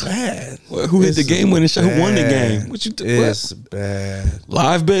 what's bad? bad? Who hit the game winning shot? Who won the game? What you It's bad.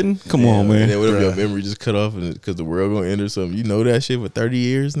 live betting? Come on, man. And then what if your memory just cut off because the world gonna end or something? You know that shit for 30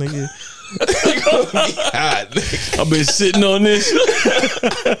 years, nigga. You gonna be hot, nigga. I've been sitting on this.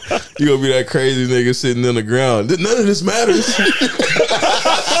 You gonna be that crazy nigga sitting on the ground. None of this matters.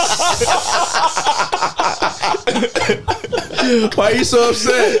 Why are you so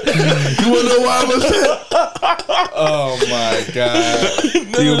upset? You wanna know why I'm upset? Oh my god! You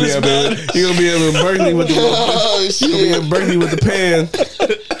gonna be able in Berkeley with the you gonna be in Berkeley with the pan.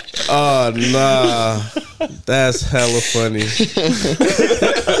 Oh nah, that's hella funny.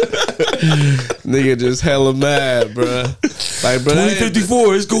 Nigga just hella mad, bro. Like, bro,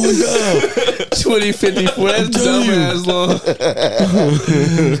 2054 is going down. 2054. That's telling you. dumbass long.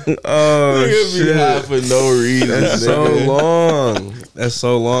 Oh Nigga be shit! high for no reason. That's so nigga. long. That's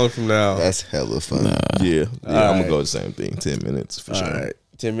so long from now. That's hella fun. Yeah, I'm Alright. gonna go the same thing. 10 minutes for All sure. right,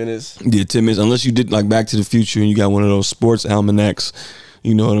 10 minutes. Yeah, 10 minutes. Unless you did like Back to the Future and you got one of those sports almanacs,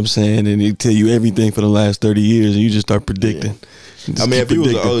 you know what I'm saying? And they tell you everything for the last 30 years and you just start predicting. I mean, if you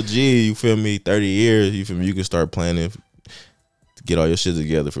was an OG, you feel me, 30 years, you feel me, you can start planning to get all your shit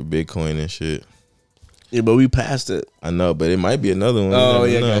together for Bitcoin and shit. Yeah, but we passed it. I know, but it might be another one. Oh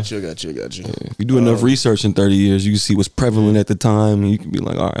You yeah, never know. got you. If you do enough research in 30 years, you can see what's prevalent at the time and you can be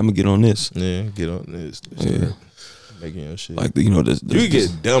like, all right, I'm going to get on this. Yeah, get on this. Yeah. Making your shit. Like, you know, this, You could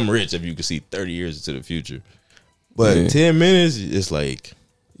get dumb rich if you could see 30 years into the future. But Yeah. 10 minutes, it's like.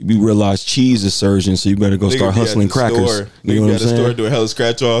 we realize cheese is surging, so you better go start nigga be at hustling the crackers. Store, You nigga know what be I'm at the store saying? doing hella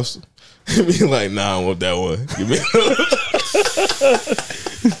scratch offs. Be like, nah, I want that one. Give me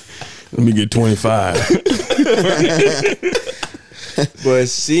Let me get 25. But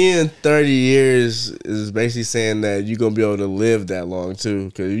seeing 30 years is basically saying that you're gonna be able to live that long too,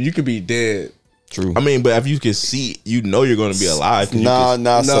 because you could be dead. True. I mean, but if you can see, you know you're going to be alive. 'Cause you No.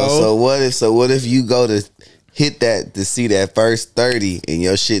 can- So what if you go to hit that to see that first 30 and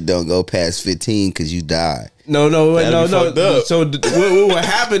your shit don't go past 15 because you die? No. So what would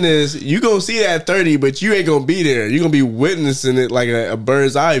happen is you gonna see that at 30, but you ain't gonna be there. You gonna be witnessing it like a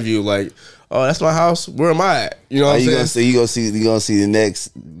bird's eye view. Like, oh, that's my house. Where am I at? You know what I'm saying? You gonna see the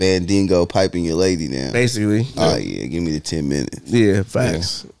next Mandingo piping your lady now. Basically. Oh yeah, give me the 10 minutes. Yeah,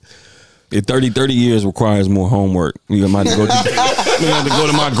 facts. Yeah. 30 years requires more homework. You might have to go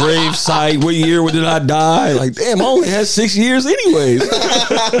to my grave site. What year did I die? Like, damn, I only had 6 years anyways.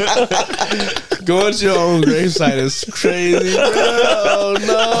 Going to your own grave site is crazy, bro. Oh,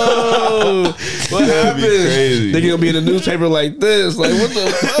 no. What happened? They're going to be in the newspaper like this. Like, what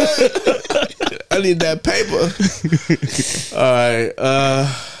the fuck? I need that paper. All right.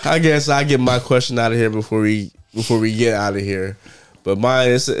 I guess I'll get my question out of here before we get out of here. But mine,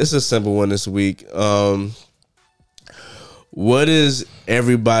 it's a simple one this week. What is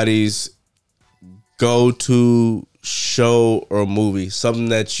everybody's go-to show or movie? Something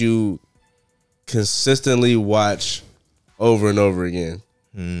that you consistently watch over and over again.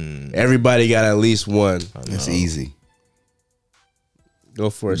 Everybody got at least one. It's easy. Go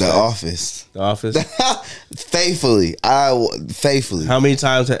for it. The Office. The Office. Faithfully. How many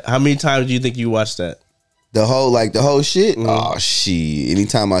times do you think you watched that? The whole shit? Oh, shit.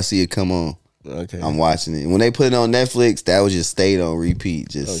 Anytime I see it come on, okay, I'm watching it. When they put it on Netflix, that was just stayed on repeat.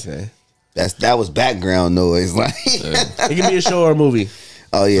 Just okay. That was background noise. Like it can be a show or a movie.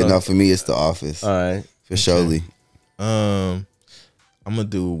 Oh yeah, no, for me it's The Office. All right, for surely. I'm gonna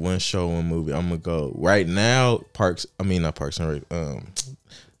do one show, one movie. I'm gonna go right now. Not Parks and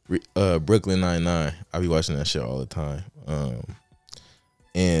Rec. Brooklyn Nine-Nine. I be watching that show all the time.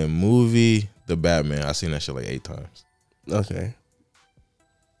 And movie, The Batman. I seen that shit like 8 times. Okay.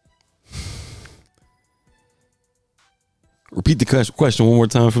 Repeat the question one more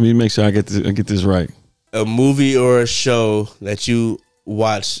time for me to make sure I get this right. A movie or a show that you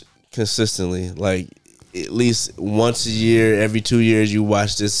watch consistently, like at least once a year, every 2 years, you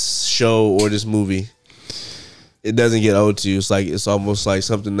watch this show or this movie. It doesn't get old to you. It's almost like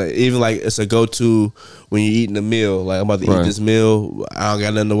something that even like it's a go to when you're eating a meal. Like I'm about to eat this meal. I don't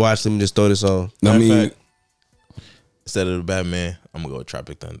got nothing to watch. Let me just throw this on. I mean, instead of The Batman, I'm gonna go with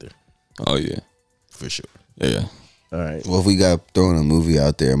Tropic Thunder. Oh yeah, for sure. Yeah. All right. Well, if we got throwing a movie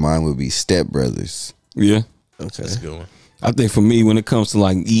out there, mine would be Step Brothers. Yeah. Okay. That's a good one. I think for me, when it comes to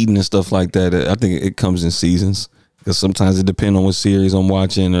like eating and stuff like that, I think it comes in seasons because sometimes it depends on what series I'm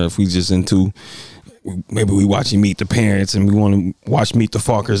watching or if we just into. Maybe we watching Meet the Parents and we want to watch Meet the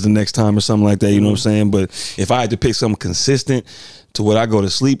Fockers the next time or something like that. You know what I'm saying? But if I had to pick something consistent to what I go to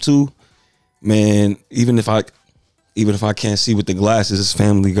sleep to, man, even if I can't see with the glasses, it's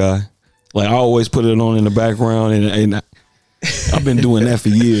Family Guy. Like I always put it on in the background, and I've been doing that for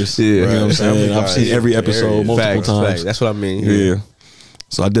years. Yeah, you know what I'm saying? I've seen every episode multiple times. Facts. That's what I mean. Yeah.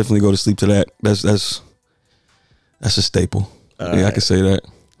 So I definitely go to sleep to that. That's a staple. Yeah, I can say that.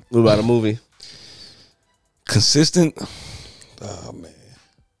 What about a movie? Consistent? Oh man,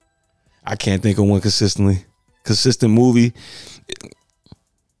 I can't think of one consistently. Consistent movie?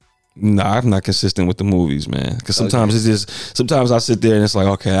 Nah, I'm not consistent with the movies, man. Because sometimes it's just sometimes I sit there and it's like,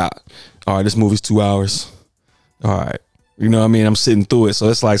 okay, all right, this movie's 2 hours. All right, you know what I mean? I'm sitting through it, so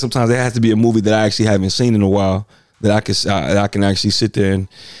it's like sometimes there has to be a movie that I actually haven't seen in a while that I can actually sit there and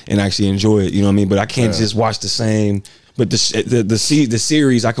actually enjoy it. You know what I mean? But I can't just watch the same. But the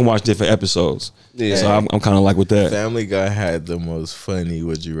series, I can watch different episodes. Yeah, so I'm kind of like with that. Family Guy had the most funny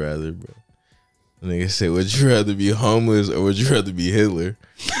 "Would you rather," bro. The nigga said, "Would you rather be homeless or would you rather be Hitler?"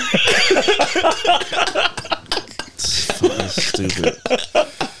 Stupid. I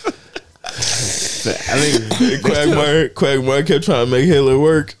think Quagmire kept trying to make Hitler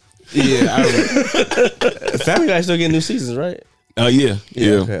work. Yeah, I remember. Family Guy still getting new seasons, right? Yeah.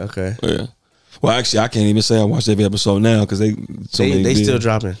 Okay. Yeah. Well, actually, I can't even say I watched every episode now because they still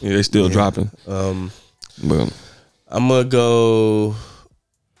dropping. Yeah, they still dropping. But I'm gonna go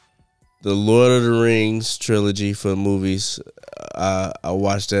the Lord of the Rings trilogy for movies. I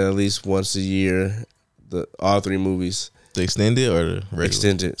watch that at least once a year. All 3 movies. The extended or the regular?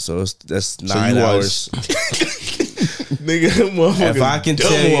 Extended. So that's 9 hours. Nigga, if I can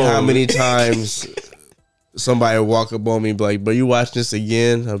tell you how many times somebody walk up on me and be like, "Bro, you watching this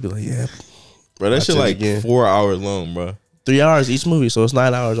again?" I'll be like, "Yeah." Bro, that shit like 4 hours long, bro. 3 hours each movie, so it's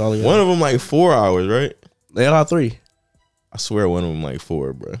 9 hours all together. One of them like 4 hours, right? They all 3. I swear one of them like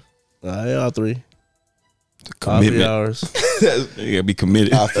 4, bro. They all 3. Commitment. 3 hours. You gotta be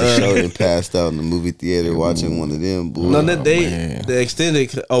committed. I for sure and passed out in the movie theater watching one of them. Boy. No, the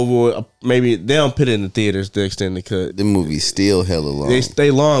extended maybe they don't put it in the theaters. The extended cut. The movie's still hella long. They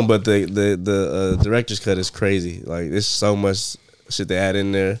stay long, but the director's cut is crazy. Like there's so much shit they add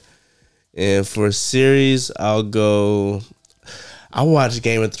in there. And for series, I'll go. I watch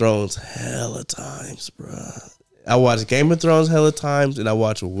Game of Thrones hella times, bro. I watch Game of Thrones hella times, and I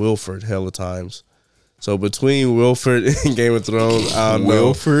watch Wilford hella times. So between Wilford and Game of Thrones, I don't know.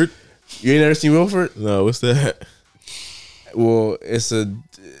 Wilford? You ain't never seen Wilford? No, what's that? Well, it's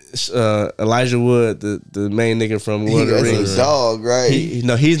Elijah Wood, the main nigga from Lord of the Rings. He's a dog, right?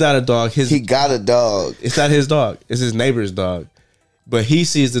 He's not a dog. He got a dog. It's not his dog. It's his neighbor's dog. But he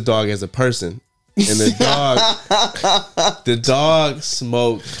sees the dog as a person. And the dog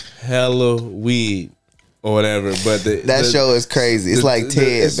smoked hella weed or whatever. But that show is crazy. It's like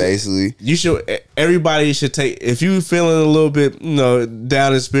Ted, basically. Everybody should take, if you feeling a little bit,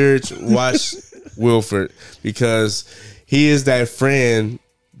 down in spirits, watch Wilford, because he is that friend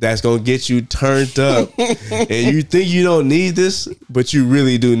that's gonna get you turned up, and you think you don't need this, but you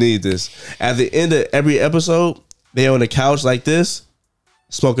really do need this. At the end of every episode, they're on the couch like this,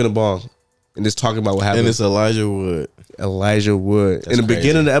 smoking a bong, and just talking about what happened. And it's Elijah Wood. That's in the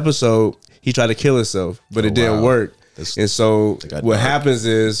beginning of the episode, he tried to kill himself, but it didn't work. And so what happens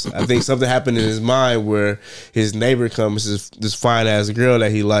is, I think something happened in his mind where his neighbor comes, this fine ass girl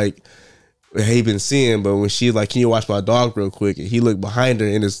that he been seeing, but when she like, can you watch my dog real quick? And he looked behind her,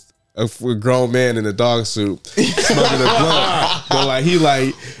 and it's a grown man in a dog suit smoking a blunt. But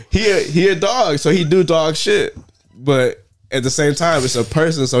he a dog, so he do dog shit. But at the same time, it's a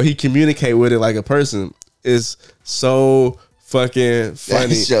person, so he communicate with it like a person. It's so fucking funny.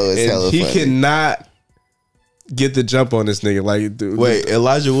 That show is hella funny. He cannot get the jump on this nigga. Like, dude, wait,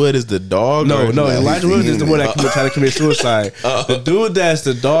 Elijah Wood is the dog? No, Elijah Wood is the one that tried to commit suicide. The dude that's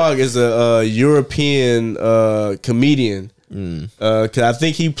the dog is a European comedian. Cause I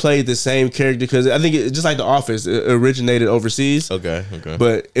think he played the same character, because I think just like The Office, it originated overseas. Okay.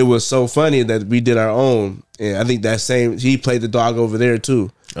 But it was so funny that we did our own, and I think he played the dog over there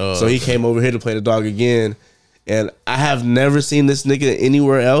too. So he came over here to play the dog again, and I have never seen this nigga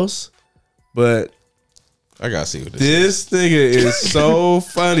anywhere else, but I gotta see what this nigga is so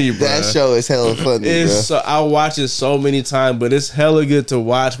funny, bro. That show is hella funny, bro. I watch it so many times, but it's hella good to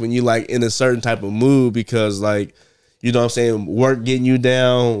watch when you like in a certain type of mood, because like, you know what I'm saying, work getting you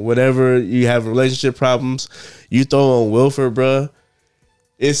down, whatever, you have relationship problems, you throw on Wilford, bro.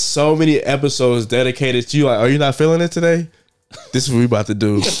 It's so many episodes dedicated to you. Like, are you not feeling it today? This is what we about to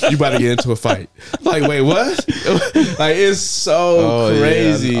do. You about to get into a fight. Like, wait, what? Like, it's so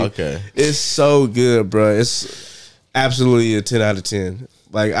crazy. Yeah, okay. It's so good, bro. It's absolutely a 10 out of 10.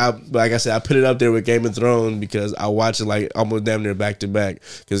 Like I said, I put it up there with Game of Thrones because I watch it like almost damn near back to back.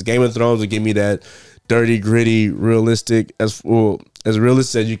 Because Game of Thrones will give me that dirty, gritty, realistic, as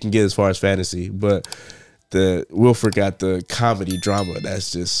realistic as you can get as far as fantasy. But the Wilford got the comedy drama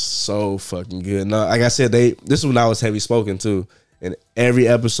that's just so fucking good. Now, like I said, this is when I was heavy smoking too. And every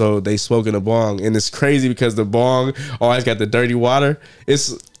episode they smoking a bong, and it's crazy because the bong always got the dirty water.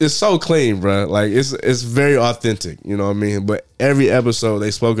 It's so clean, bro. Like it's very authentic. You know what I mean? But every episode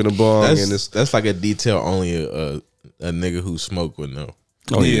they smoking a bong, and that's like a detail only a nigga who smoke would know.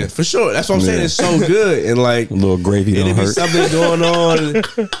 Oh yeah, for sure. That's what I'm saying. It's so good, and like a little gravy don't hurt. Something going on.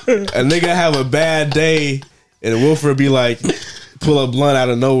 A nigga have a bad day, and Wilford be like, pull a blunt out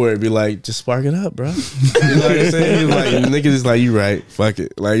of nowhere, and be like, just spark it up, bro. You know what I'm saying? He's like, nigga, just like, you right, fuck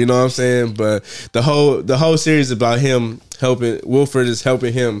it, like, you know what I'm saying. But the whole series is about him helping Wilford, is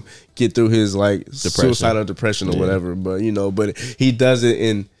helping him get through his like suicidal depression or whatever. But but he does it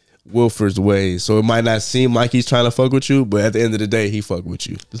in Wilford's way, so it might not seem like he's trying to fuck with you, but at the end of the day, he fuck with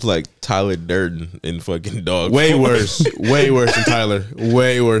you. It's like Tyler Durden in fucking Dog. Way worse than Tyler.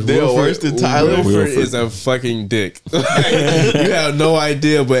 Way worse. They're worse than Tyler. Wilford is a fucking dick. You have no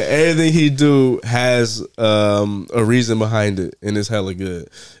idea, but everything he do has a reason behind it, and it's hella good.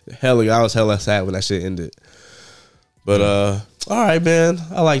 I was hella sad when that shit ended. But all right, man.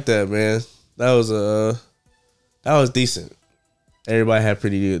 I like that, man. That was decent. Everybody had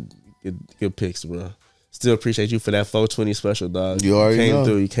pretty good picks, bro. Still appreciate you for that 420 special, dog. You already came know.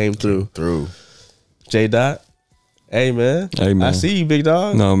 through. You came through. J Dot. Hey man. I see you, big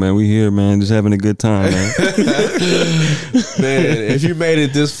dog. No, man, we here, man. Just having a good time, man. Man, if you made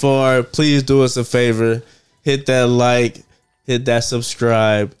it this far, please do us a favor. Hit that like, hit that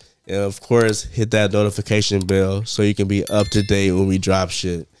subscribe, and of course, hit that notification bell so you can be up to date when we drop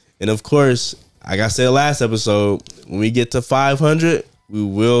shit. And of course, like I said last episode, when we get to 500, we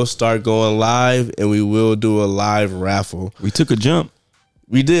will start going live, and we will do a live raffle. We took a jump.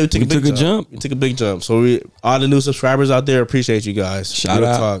 We did. We took a jump. We took a big jump. So all the new subscribers out there, appreciate you guys. Shout real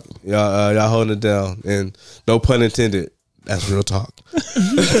out. Talk. Y'all holding it down. And no pun intended. That's real talk.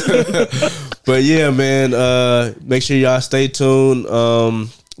 But yeah, man, make sure y'all stay tuned.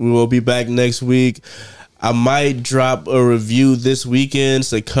 We will be back next week. I might drop a review this weekend.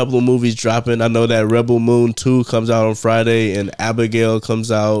 It's a couple of movies dropping. I know that Rebel Moon 2 comes out on Friday and Abigail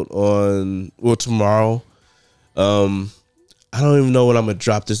comes out on tomorrow. I don't even know when I'm gonna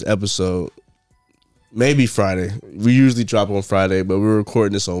drop this episode. Maybe Friday. We usually drop on Friday, but we're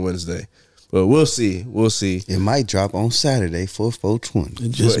recording this on Wednesday. But we'll see. We'll see. It might drop on Saturday for 420.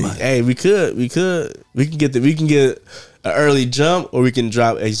 It just might. Hey, we can get an early jump, or we can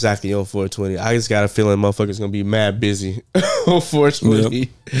drop exactly on 420. I just got a feeling motherfuckers gonna be mad busy on 420.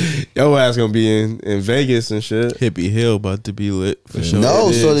 Yep. Your ass gonna be in Vegas and shit. Hippie Hill about to be lit for sure.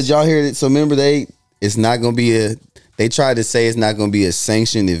 No, so did y'all hear it? So remember it's not gonna be they tried to say it's not gonna be a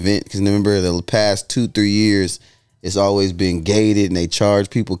sanctioned event because remember the past 2-3 years it's always been gated and they charge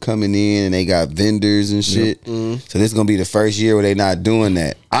people coming in and they got vendors and shit. Yep. Mm-hmm. So this is gonna be the first year where they're not doing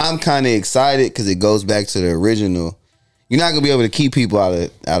that. I'm kind of excited because it goes back to the original. You're not gonna be able to keep people out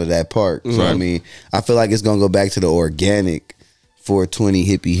of that park. So I mean, I feel like it's gonna go back to the organic 420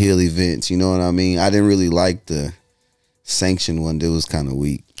 Hippie Hill events. You know what I mean? I didn't really like the sanctioned one. It was kind of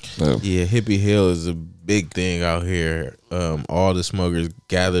weak. Yeah, Hippie Hill is a big thing out here. All the smokers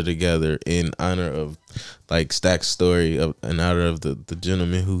gather together in honor of like Stack's story, in honor of the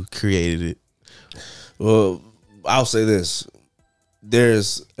gentleman who created it. Well, I'll say this: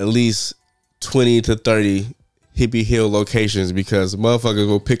 there's at least 20 to 30 Hippie Hill locations because motherfuckers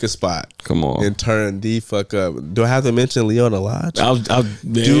will pick a spot. Come on. And turn the fuck up. Do I have to mention Leona Lodge? Do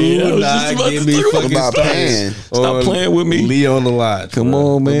not give me fucking about Pan. Stop playing with me. Leona Lodge. Come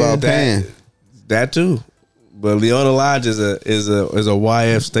on, man. About Pan. That too. But Leona Lodge is a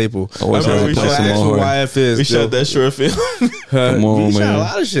YF staple. Always I play some more. YF is. We shot that short film. Come on, we man. shot a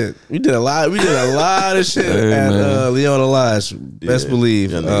lot of shit. We did a lot of shit at Leona Lodge. Best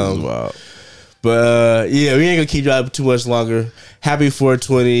believe. Wow. But yeah, we ain't gonna keep y'all too much longer. Happy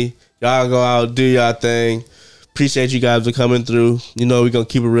 420. Y'all go out, do y'all thing. Appreciate you guys for coming through. You know we gonna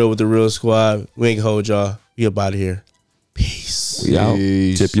keep it real with the real squad. We ain't gonna hold y'all. We up out of here. Peace. We out.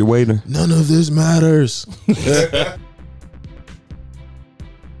 Tip your waiter. None of this matters.